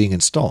update from being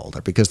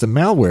installed, because the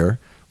malware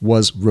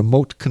was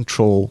remote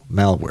control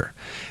malware.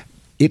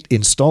 It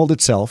installed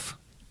itself.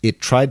 It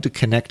tried to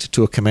connect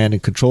to a command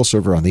and control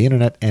server on the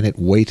internet, and it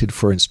waited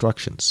for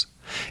instructions.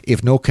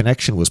 If no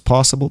connection was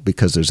possible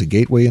because there's a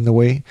gateway in the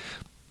way,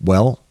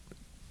 well,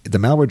 the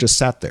malware just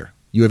sat there.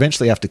 You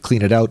eventually have to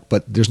clean it out,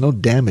 but there's no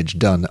damage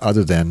done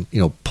other than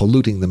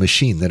polluting the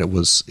machine that it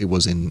was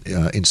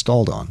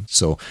installed on.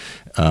 So,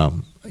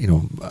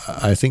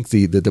 I think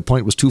the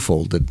point was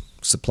twofold: that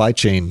supply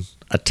chain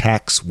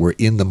attacks were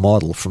in the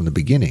model from the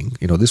beginning.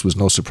 This was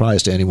no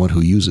surprise to anyone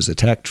who uses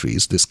attack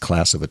trees, this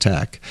class of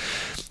attack.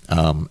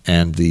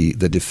 And the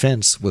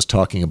defense was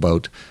talking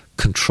about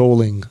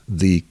controlling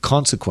the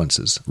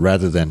consequences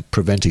rather than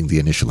preventing the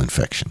initial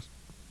infection.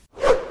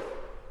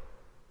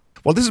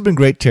 Well, this has been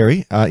great,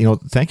 Terry.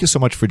 Thank you so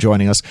much for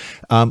joining us.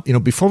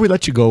 Before we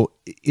let you go,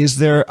 is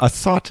there a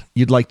thought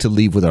you'd like to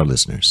leave with our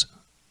listeners?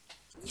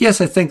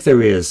 Yes, I think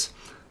there is.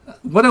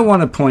 What I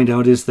want to point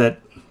out is that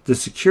the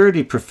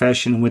security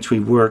profession in which we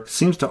work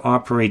seems to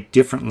operate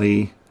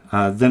differently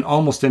than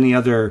almost any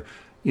other,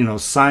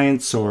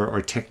 science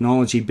or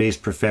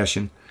technology-based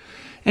profession.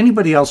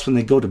 Anybody else, when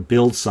they go to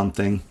build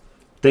something,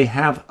 they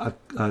have a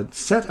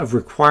set of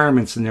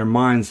requirements in their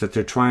minds that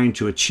they're trying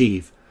to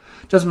achieve.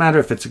 Doesn't matter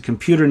if it's a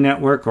computer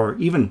network or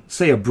even,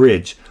 say, a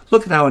bridge.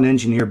 Look at how an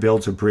engineer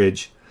builds a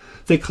bridge.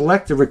 They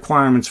collect the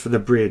requirements for the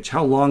bridge.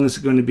 How long is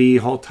it going to be?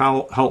 How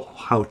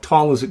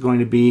tall is it going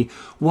to be?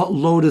 What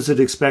load is it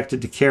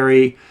expected to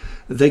carry?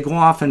 They go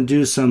off and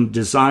do some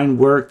design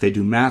work. They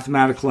do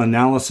mathematical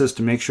analysis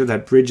to make sure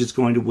that bridge is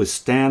going to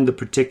withstand the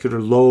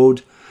particular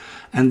load.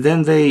 And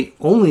then they,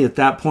 only at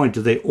that point,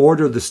 do they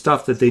order the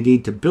stuff that they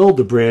need to build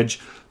the bridge.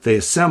 They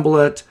assemble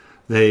it.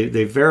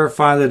 They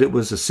verify that it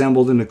was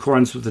assembled in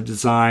accordance with the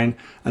design,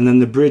 and then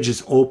the bridge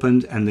is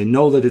opened and they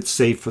know that it's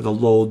safe for the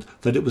load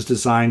that it was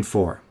designed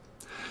for.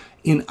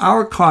 In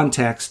our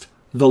context,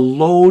 the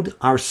load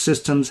our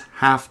systems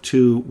have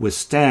to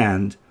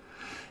withstand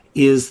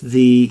is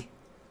the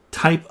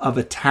type of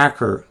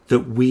attacker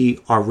that we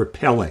are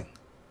repelling.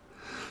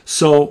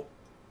 So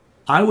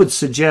I would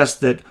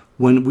suggest that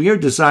when we are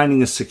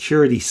designing a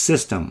security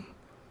system,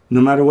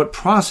 no matter what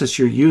process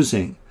you're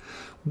using,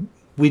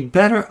 we'd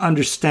better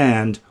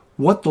understand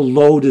what the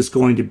load is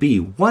going to be.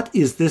 What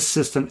is this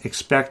system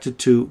expected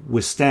to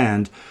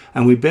withstand?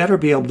 And we better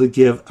be able to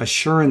give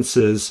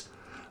assurances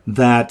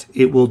that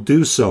it will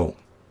do so.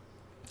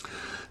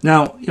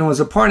 Now, as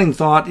a parting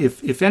thought,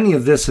 if any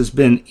of this has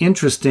been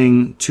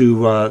interesting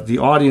to the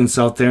audience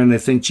out there and they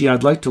think, gee,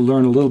 I'd like to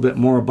learn a little bit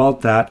more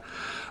about that,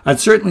 I'd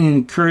certainly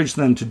encourage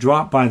them to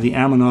drop by the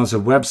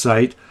Amanaza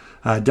website,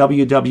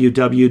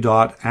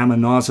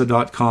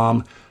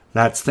 www.amanaza.com.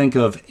 That's think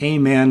of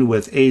amen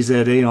with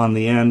AZA on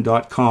the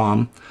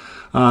end.com.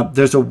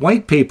 There's a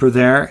white paper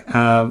there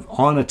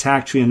on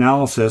attack tree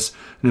analysis.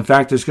 And in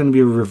fact, there's going to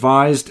be a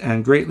revised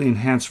and greatly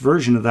enhanced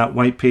version of that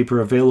white paper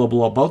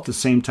available about the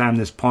same time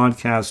this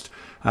podcast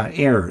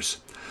airs.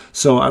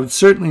 So I would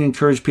certainly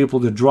encourage people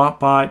to drop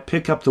by,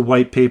 pick up the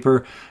white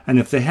paper, and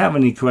if they have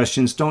any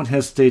questions, don't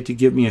hesitate to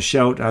give me a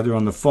shout either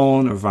on the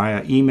phone or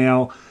via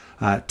email,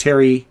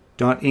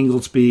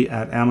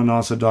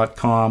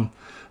 terry.ingoldsby@amanaza.com.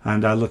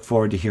 And I look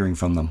forward to hearing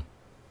from them.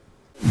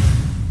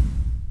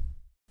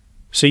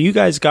 So you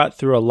guys got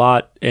through a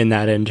lot in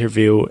that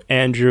interview.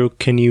 Andrew,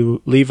 can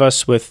you leave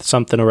us with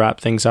something to wrap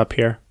things up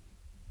here?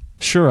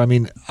 Sure. I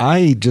mean,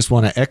 I just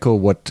want to echo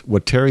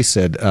what Terry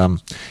said.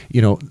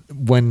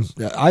 When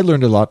I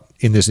learned a lot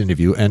in this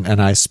interview,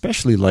 and I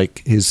especially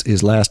like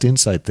his last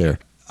insight there.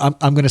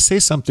 I'm going to say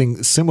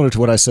something similar to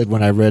what I said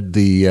when I read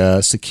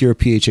the Secure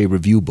PHA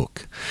review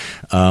book.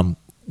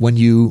 When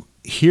you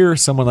hear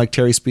someone like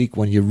Terry speak,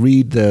 when you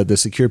read the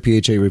Secure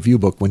PHA review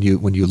book, when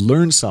you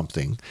learn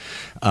something,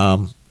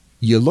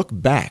 you look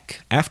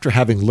back after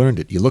having learned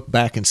it. You look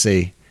back and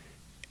say,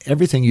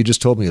 everything you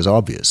just told me is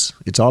obvious.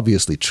 It's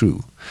obviously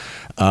true.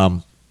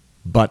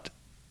 But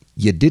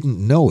you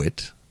didn't know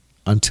it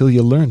until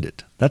you learned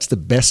it. That's the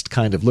best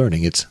kind of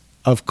learning. It's,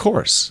 of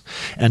course.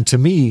 And to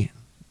me,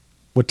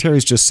 what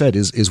Terry's just said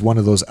is one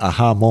of those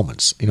aha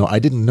moments. I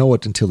didn't know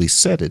it until he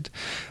said it.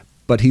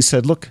 But he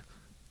said, look,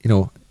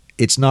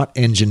 it's not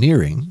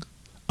engineering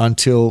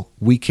until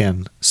we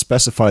can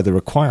specify the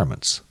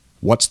requirements.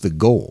 What's the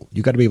goal?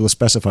 You got to be able to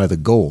specify the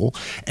goal,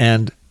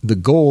 and the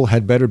goal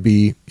had better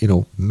be,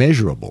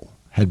 measurable,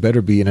 had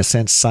better be in a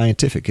sense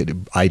scientific.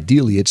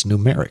 Ideally, it's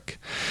numeric.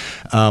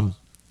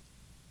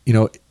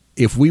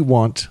 If we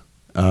want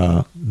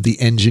the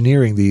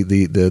engineering,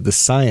 the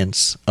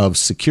science of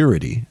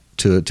security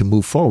to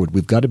move forward,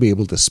 we've got to be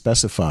able to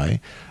specify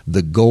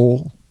the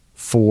goal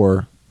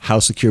for how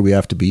secure we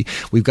have to be.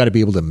 We've got to be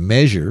able to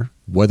measure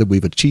whether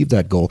we've achieved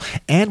that goal,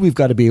 and we've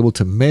got to be able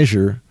to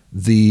measure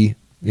the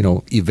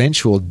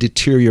eventual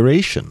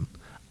deterioration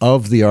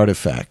of the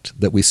artifact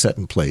that we set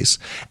in place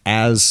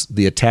as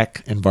the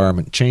attack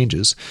environment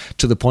changes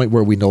to the point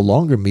where we no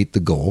longer meet the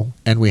goal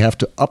and we have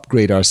to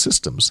upgrade our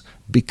systems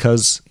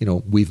because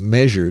we've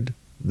measured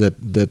that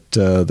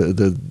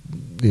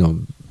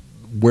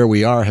where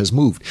we are has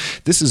moved.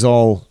 This is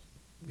all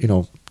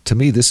to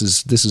me this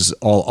is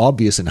all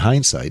obvious in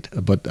hindsight,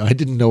 but I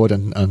didn't know it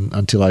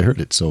until I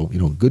heard it. So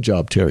good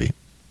job, Terry.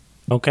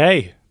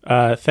 Okay.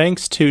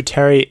 Thanks to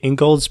Terry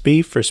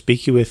Ingoldsby for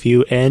speaking with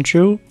you,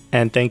 Andrew.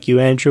 And thank you,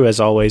 Andrew,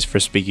 as always, for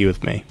speaking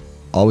with me.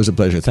 Always a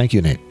pleasure. Thank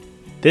you, Nate.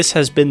 This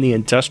has been the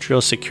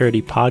Industrial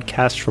Security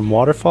Podcast from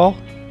Waterfall.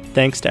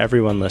 Thanks to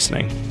everyone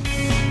listening.